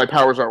 Mom, my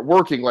powers aren't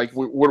working. Like,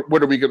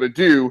 what are we going to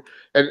do?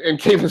 And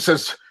Caitlin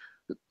says,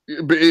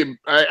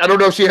 I don't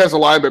know if she has a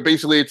line, but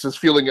basically it's this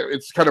feeling,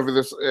 it's kind of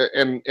this,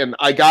 and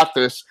I got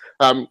this.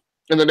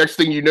 And the next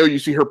thing you know, you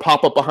see her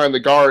pop up behind the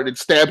guard and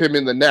stab him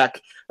in the neck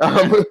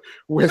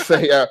with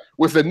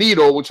a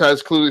needle, which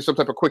has clearly some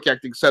type of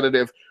quick-acting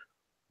sedative.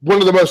 One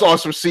of the most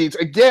awesome scenes,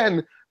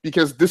 again,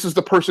 because this is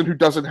the person who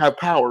doesn't have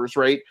powers,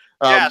 right?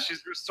 Yeah,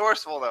 she's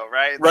resourcureful, though,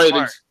 right?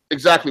 Right,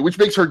 exactly, which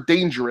makes her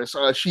dangerous.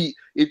 Her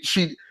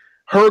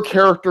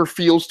character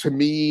feels to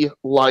me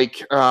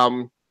like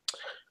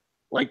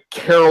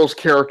Carol's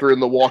character in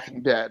The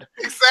Walking Dead.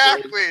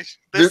 Exactly.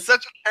 There's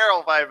such a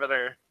Carol vibe in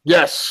her.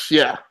 Yes,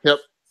 yeah, yep.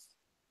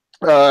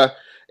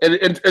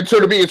 And so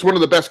to me, it's one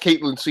of the best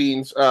Caitlin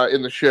scenes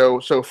in the show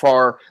so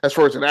far as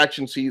an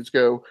action scenes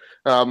go.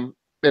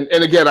 And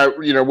again,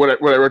 what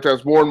I wrote down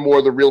is more and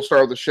more the real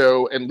star of the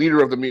show and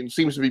leader of the mutants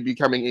seems to be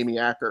becoming Amy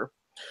Acker.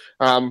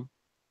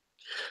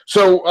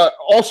 So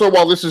also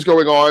while this is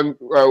going on,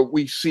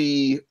 we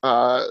see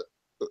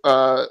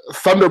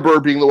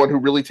Thunderbird being the one who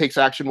really takes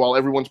action while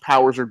everyone's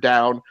powers are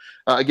down.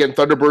 Again,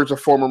 Thunderbird's a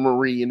former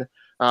Marine,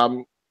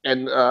 and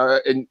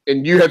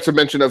you had some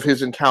mention of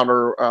his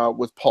encounter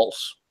with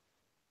Pulse.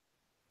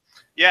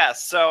 Yeah,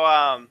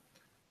 so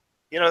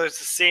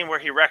there's a scene where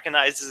he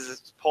recognizes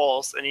his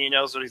Pulse and he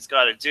knows what he's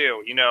got to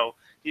do.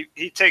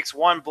 He takes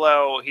one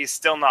blow, he's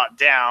still not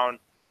down,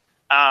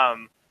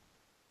 and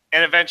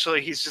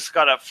eventually he's just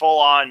got to full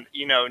on,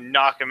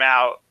 knock him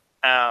out.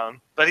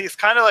 But he's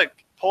kind of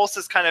like, Pulse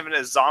is kind of in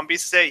a zombie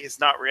state. He's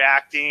not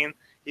reacting.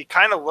 He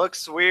kind of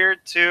looks weird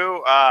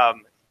too,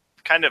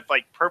 kind of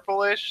like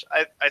purplish.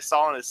 I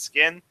saw on his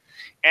skin,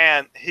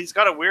 and he's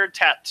got a weird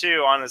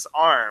tattoo on his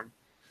arm.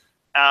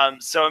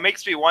 So it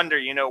makes me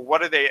wonder,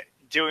 what are they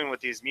doing with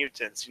these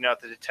mutants,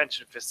 at the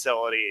detention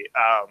facility?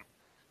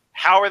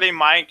 How are they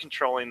mind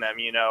controlling them,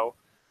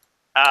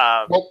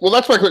 Well,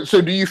 that's my question.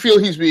 So do you feel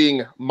he's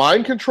being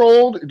mind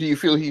controlled? Do you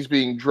feel he's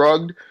being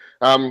drugged?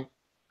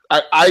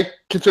 I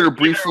consider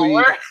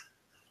briefly...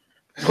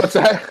 What's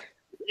that?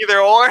 Either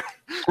or?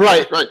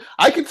 Right.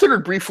 I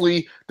considered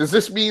briefly, does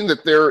this mean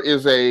that there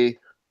is a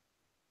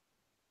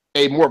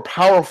more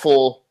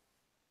powerful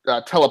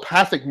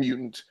telepathic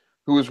mutant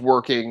who is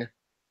working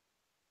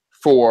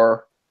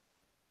for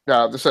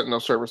the Sentinel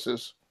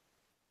Services?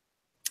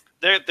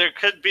 There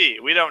could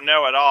be. We don't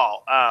know at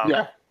all.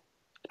 Yeah.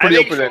 Pretty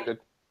open-ended.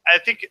 I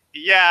think,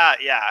 yeah,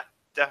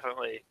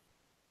 definitely.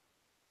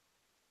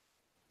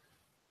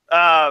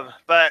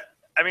 But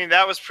I mean,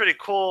 that was pretty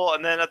cool.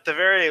 And then at the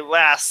very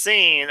last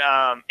scene,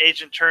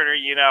 Agent Turner,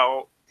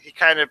 he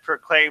kind of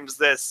proclaims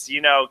this,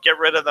 get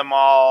rid of them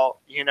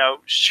all,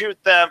 shoot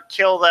them,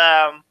 kill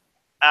them,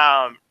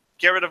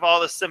 get rid of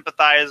all the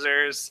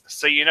sympathizers.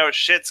 So,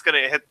 shit's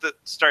going to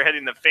start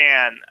hitting the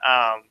fan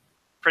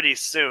pretty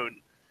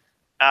soon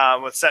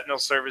with Sentinel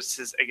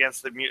services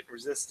against the mutant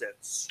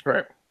resistance.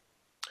 Right.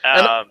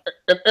 And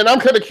I'm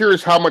kind of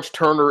curious how much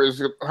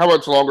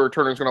longer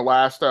Turner's going to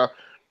last.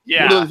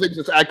 Yeah. One of the things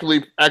that's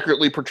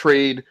accurately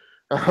portrayed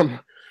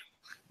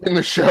in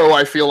the show,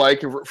 I feel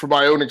like, from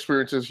my own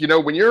experiences,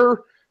 when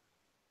you're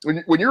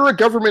a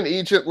government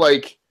agent,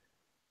 like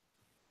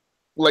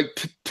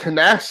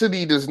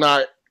tenacity does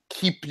not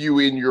keep you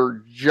in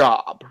your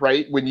job,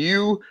 right? When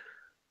you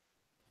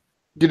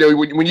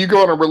when you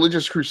go on a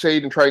religious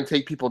crusade and try and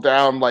take people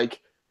down, like,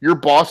 your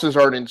bosses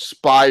aren't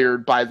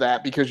inspired by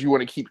that because you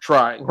want to keep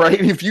trying, right?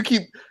 If you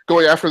keep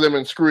going after them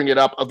and screwing it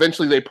up,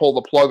 eventually they pull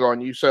the plug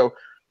on you. So,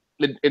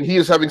 and he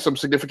is having some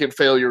significant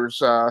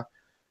failures.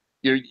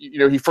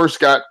 He first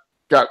got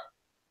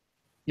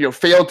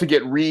failed to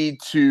get Reed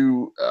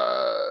to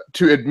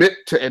admit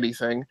to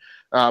anything.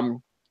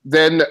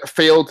 Then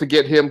failed to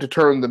get him to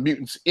turn the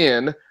mutants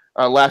in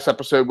last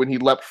episode when he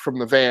leapt from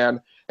the van,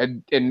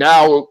 and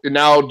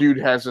now dude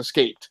has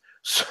escaped.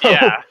 So,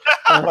 yeah.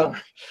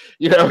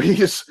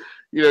 He's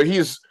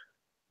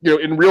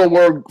in real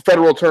world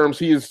federal terms,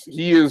 he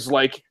is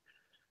like,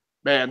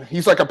 man,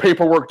 he's like a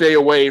paperwork day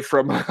away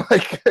from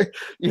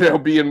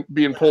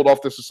being pulled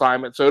off this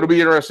assignment. So it'll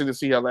be interesting to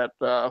see how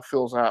that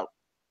fills out.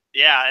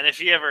 Yeah, and if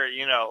you ever,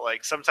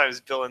 sometimes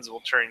villains will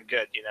turn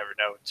good. You never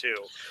know, too.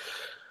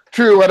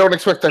 True, I don't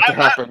expect that to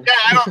happen.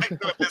 I don't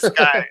think so with this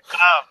guy.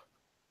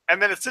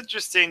 And then it's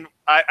interesting.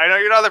 I know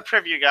you're not the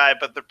preview guy,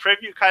 but the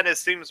preview kind of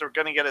seems we're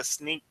going to get a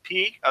sneak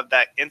peek of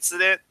that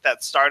incident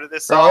that started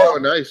this all. Oh,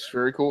 nice.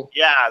 Very cool.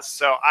 Yeah,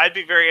 so I'd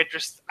be very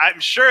interested. I'm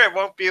sure it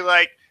won't be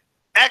like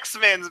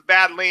X-Men's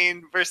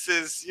battling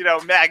versus,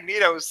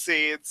 Magneto's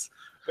scenes,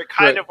 but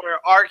kind of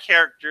where our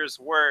characters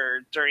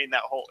were during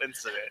that whole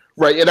incident.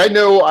 Right, and I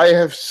know I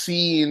have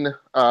seen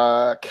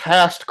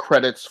cast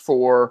credits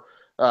for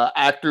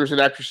actors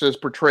and actresses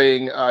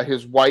portraying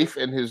his wife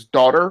and his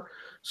daughter.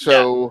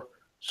 So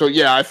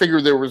yeah, I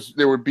figured there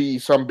would be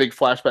some big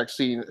flashback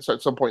scene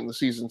at some point in the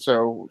season.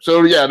 So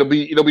yeah, it'll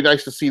be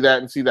nice to see that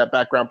and see that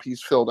background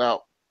piece filled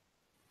out.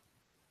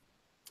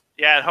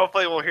 Yeah, and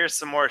hopefully we'll hear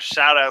some more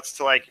shout outs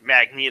to like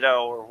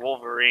Magneto or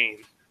Wolverine.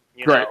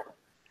 Right.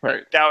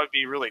 That would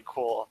be really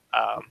cool.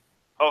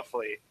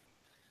 Hopefully.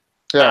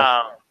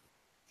 Yeah.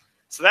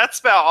 So that's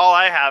about all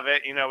I have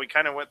it. We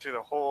kind of went through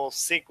the whole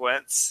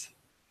sequence.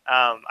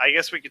 I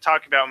guess we could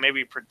talk about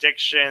maybe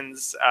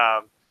predictions.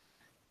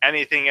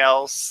 Anything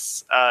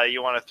else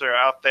you want to throw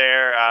out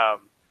there? I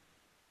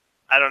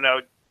don't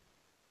know.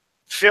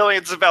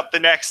 Feelings about the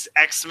next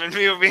X-Men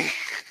movie?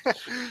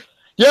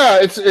 Yeah,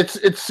 it's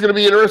going to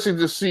be interesting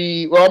to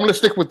see. Well, I'm going to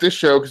stick with this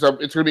show because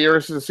it's going to be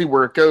interesting to see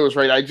where it goes.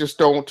 Right? I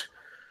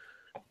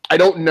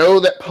don't know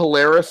that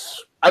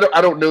Polaris. I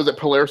don't know that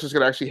Polaris is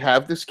going to actually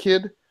have this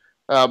kid.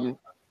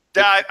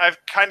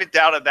 I've kind of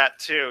doubted that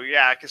too.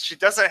 Yeah, because she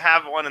doesn't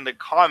have one in the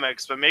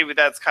comics, but maybe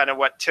that's kind of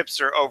what tips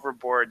her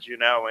overboard,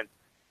 and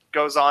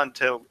goes on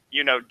to,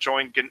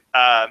 join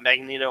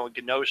Magneto and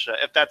Genosha,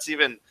 if that's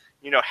even,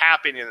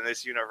 happening in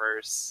this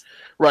universe.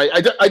 Right.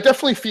 I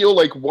definitely feel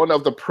like one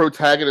of the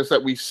protagonists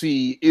that we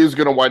see is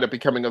going to wind up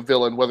becoming a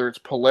villain, whether it's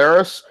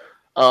Polaris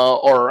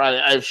or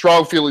I have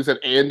strong feelings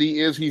that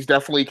Andy is. He's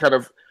definitely kind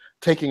of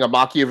taking a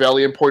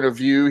Machiavellian point of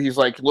view. He's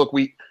like, look,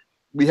 we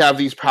have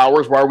these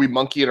powers. Why are we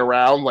monkeying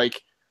around?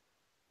 Like,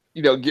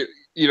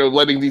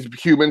 letting these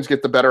humans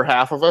get the better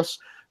half of us.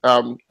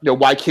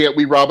 Why can't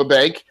we rob a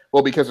bank?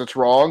 Well, because it's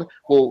wrong.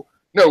 Well,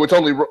 no, it would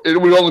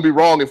only be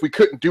wrong if we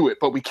couldn't do it,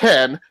 but we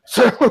can,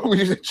 so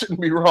it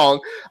shouldn't be wrong.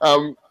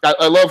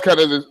 I love kind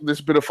of this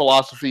bit of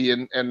philosophy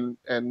and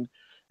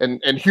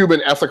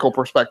human ethical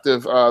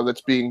perspective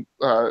that's being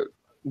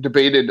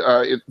debated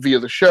via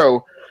the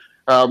show.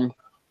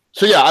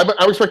 So yeah,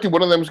 I'm expecting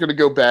one of them is going to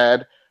go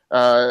bad.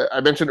 I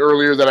mentioned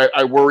earlier that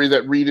I worry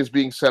that Reed is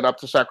being set up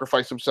to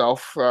sacrifice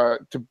himself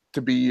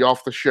to be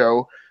off the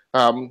show.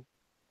 And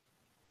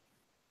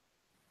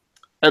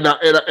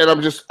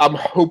I'm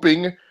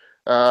hoping,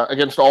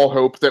 against all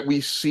hope, that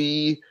we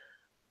see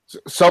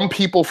some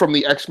people from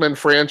the X-Men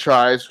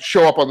franchise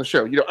show up on the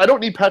show. I don't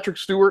need Patrick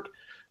Stewart,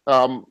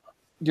 but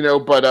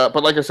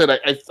like I said,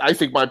 I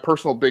think my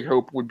personal big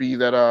hope would be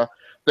that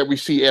we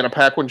see Anna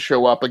Paquin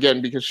show up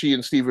again, because she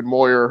and Stephen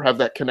Moyer have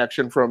that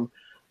connection from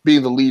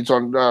being the leads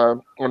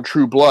on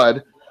True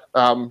Blood.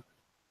 And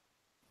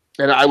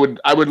I would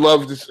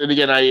love this. And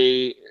again,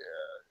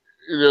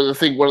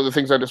 one of the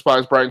things I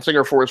despise Bryan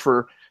Singer for is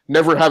for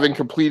never having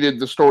completed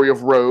the story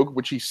of Rogue,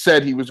 which he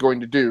said he was going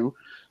to do.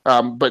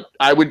 But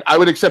I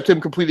would accept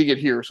him completing it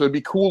here. So it'd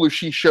be cool if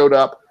she showed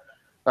up,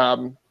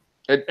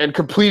 and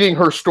completing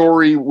her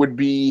story would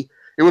be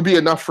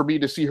enough for me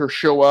to see her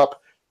show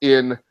up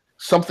in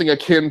something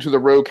akin to the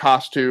Rogue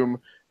costume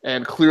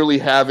and clearly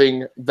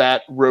having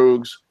that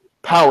Rogue's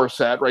power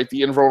set, right?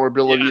 The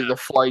invulnerability, the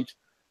flight,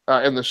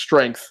 and the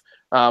strength.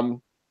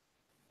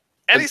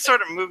 Any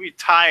sort of movie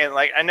tie-in,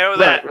 like I know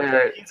that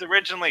he's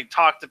originally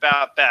talked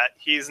about that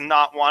he's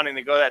not wanting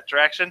to go that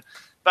direction,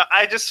 but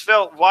I just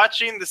felt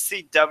watching the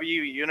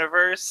CW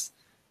universe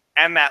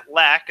and that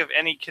lack of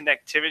any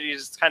connectivity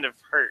just kind of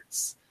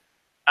hurts.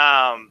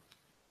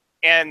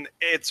 And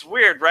it's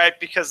weird, right?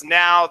 Because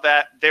now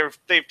that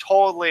they've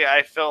totally,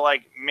 I feel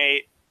like,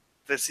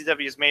 the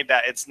CW's made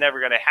that it's never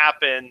going to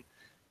happen.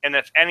 And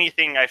if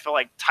anything, I feel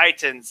like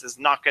Titans is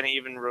not going to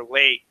even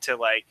relate to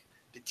like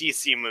the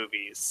DC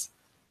movies.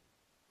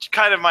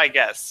 Kind of my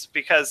guess,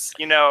 because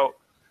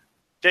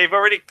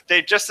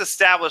they've just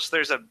established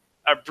there's a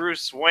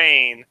Bruce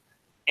Wayne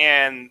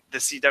in the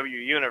CW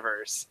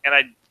universe, and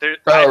I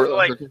feel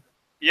like and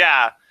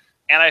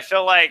I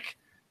feel like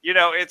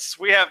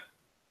we have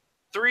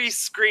 3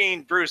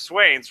 screen Bruce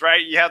Waynes,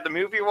 right? You have the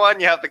movie one,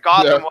 you have the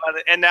Gotham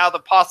one, and now the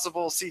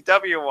possible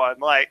CW one.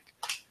 Like,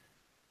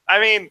 I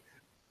mean,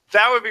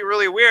 that would be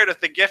really weird if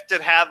the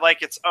Gifted had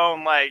like its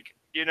own like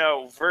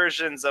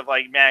versions of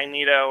like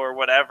Magneto or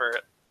whatever.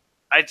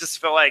 I just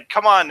feel like,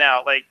 come on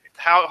now, like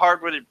how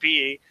hard would it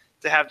be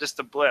to have just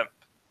a blimp?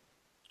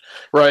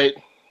 Right.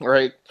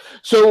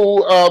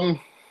 So I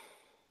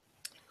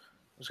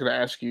was going to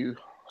ask you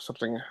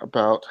something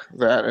about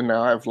that, and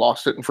now I've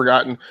lost it and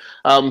forgotten.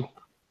 So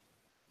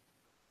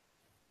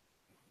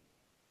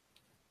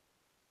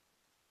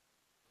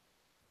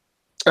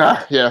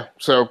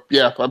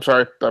I'm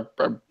sorry, I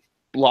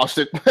lost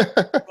it.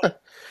 But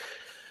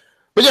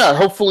yeah,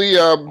 hopefully,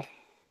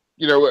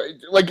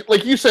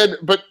 like you said,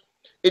 but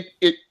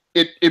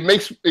it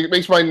makes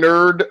my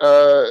nerd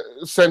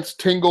sense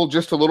tingle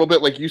just a little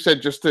bit, like you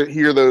said, just to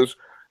hear those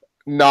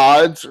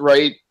nods,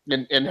 right,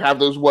 and have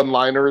those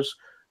one-liners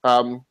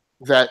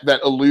that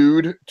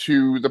allude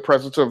to the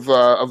presence of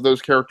those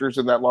characters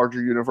in that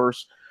larger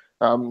universe.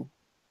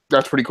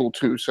 That's pretty cool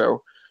too.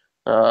 So,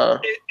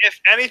 if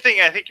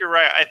anything, I think you're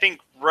right. I think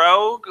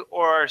Rogue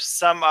or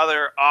some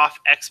other off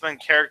X-Men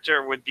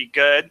character would be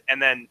good,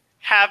 and then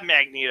have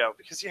Magneto,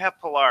 because you have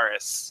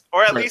Polaris,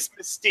 or at least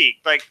Mystique,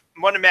 like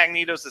one of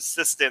Magneto's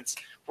assistants,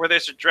 where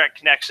there's a direct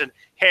connection.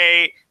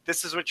 Hey,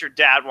 this is what your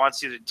dad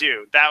wants you to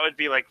do. That would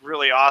be like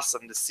really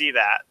awesome to see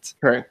that.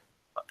 Right.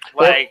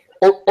 Like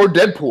or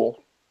Deadpool,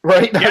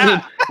 right?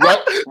 Yeah.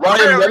 I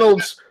mean,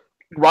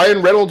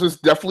 Ryan Reynolds is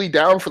definitely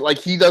down for, like,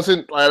 he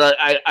doesn't.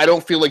 I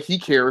don't feel like he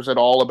cares at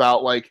all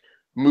about like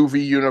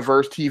movie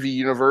universe, TV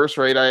universe,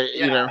 right?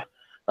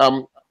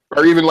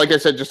 Or even, like I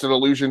said, just an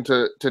allusion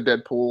to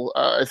Deadpool,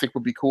 I think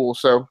would be cool.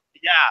 So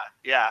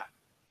yeah.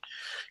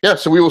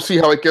 So we will see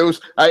how it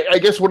goes. I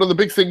guess one of the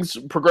big things,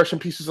 progression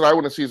pieces that I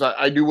want to see is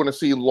I do want to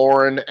see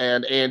Lauren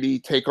and Andy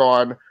take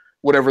on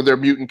whatever their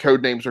mutant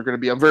code names are going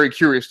to be. I'm very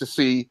curious to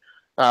see.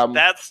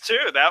 That's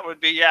true. That would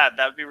be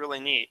really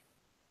neat.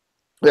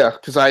 Yeah,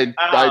 because I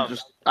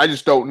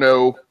just don't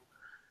know.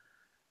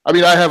 I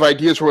mean, I have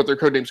ideas for what their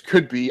code names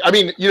could be. I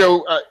mean,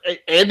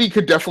 Andy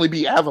could definitely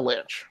be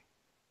Avalanche.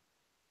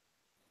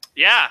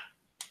 Yeah.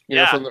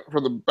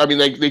 From the. I mean,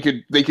 they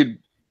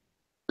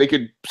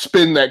could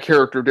spin that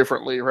character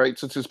differently, right?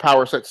 Since his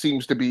power set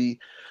seems to be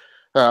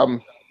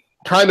kind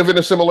of in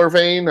a similar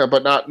vein,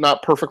 but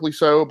not perfectly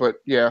so. But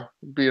yeah,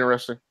 it'd be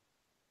interesting.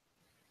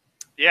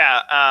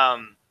 Yeah.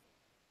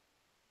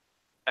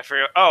 I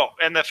forget. Oh,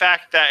 and the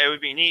fact that it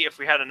would be neat if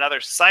we had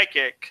another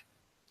psychic.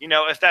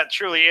 If that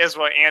truly is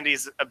what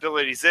Andy's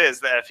abilities is,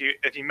 that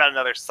if he met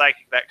another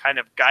psychic that kind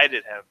of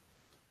guided him.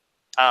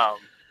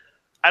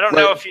 I don't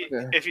know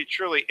if he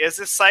truly is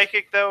a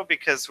psychic, though,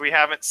 because we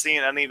haven't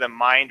seen any of the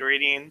mind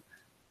reading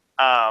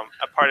a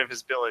part of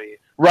his ability.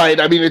 Right.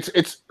 I mean,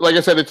 it's like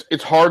I said,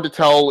 it's hard to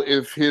tell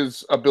if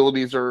his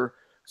abilities are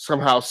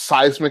somehow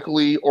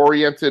seismically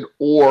oriented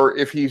or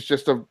if he's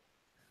just a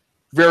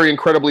very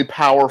incredibly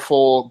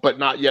powerful but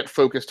not yet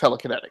focused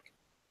telekinetic.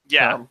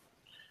 Yeah.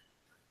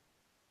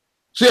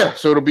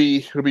 So it'll be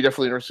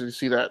definitely interesting to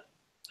see that.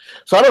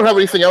 So I don't have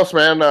anything else,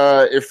 man.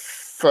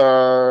 If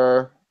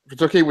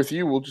it's okay with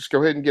you, we'll just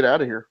go ahead and get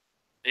out of here.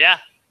 Yeah.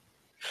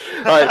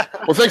 All right.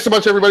 Well, thanks so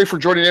much, everybody, for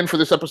joining in for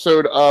this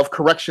episode of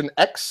Correction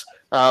X,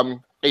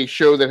 a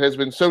show that has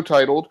been so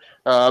titled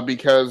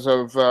because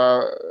of,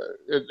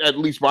 at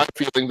least my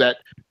feeling, that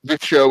this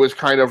show is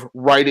kind of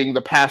righting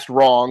the past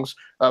wrongs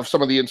of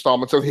some of the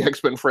installments of the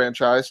X-Men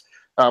franchise.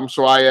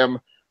 So I am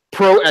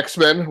pro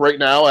X-Men right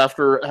now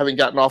after having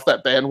gotten off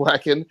that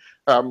bandwagon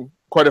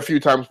quite a few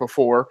times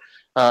before.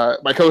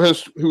 My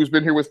co-host who's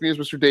been here with me is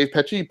Mr. Dave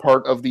Pecci,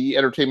 part of the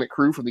entertainment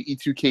crew from the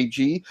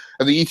E2KG.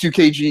 And the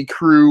E2KG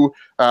crew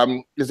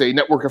is a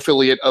network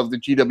affiliate of the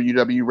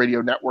GWW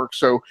Radio Network.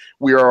 So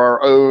we are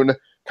our own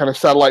kind of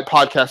satellite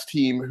podcast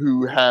team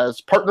who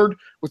has partnered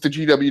with the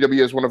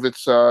GWW as one of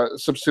its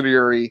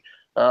subsidiary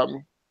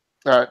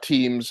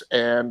teams,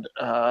 and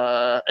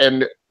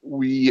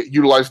we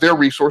utilize their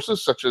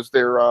resources, such as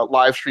their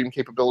live stream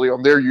capability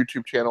on their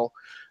YouTube channel,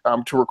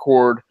 to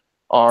record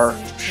our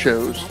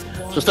shows.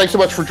 So thanks so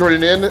much for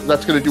joining in.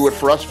 That's going to do it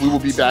for us. We will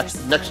be back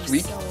next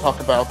week to talk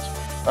about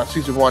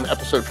Season 1,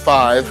 Episode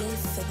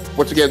 5,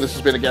 Once again, this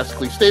has been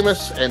Agasically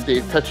Stamus and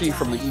Dave Pecci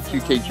from the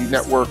E2KG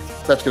Network.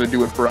 That's going to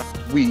do it for us.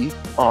 We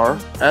are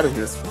out of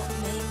here.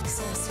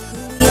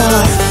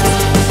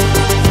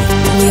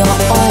 We are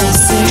all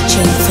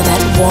searching for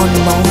that one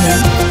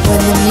moment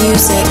when the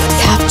music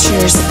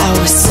captures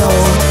our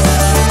soul.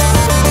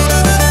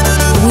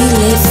 We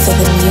live for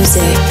the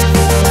music.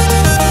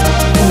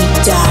 We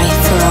die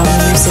for our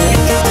music.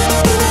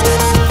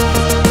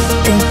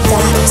 And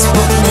that's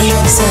what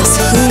makes us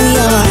who we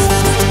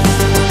are.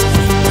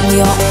 We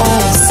are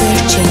all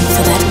searching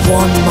for that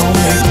one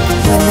moment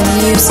when the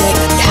music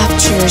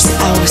captures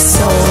our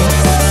soul.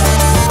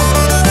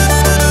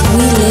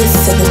 We live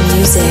for the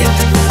music.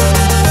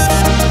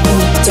 We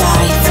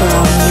die for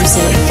our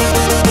music.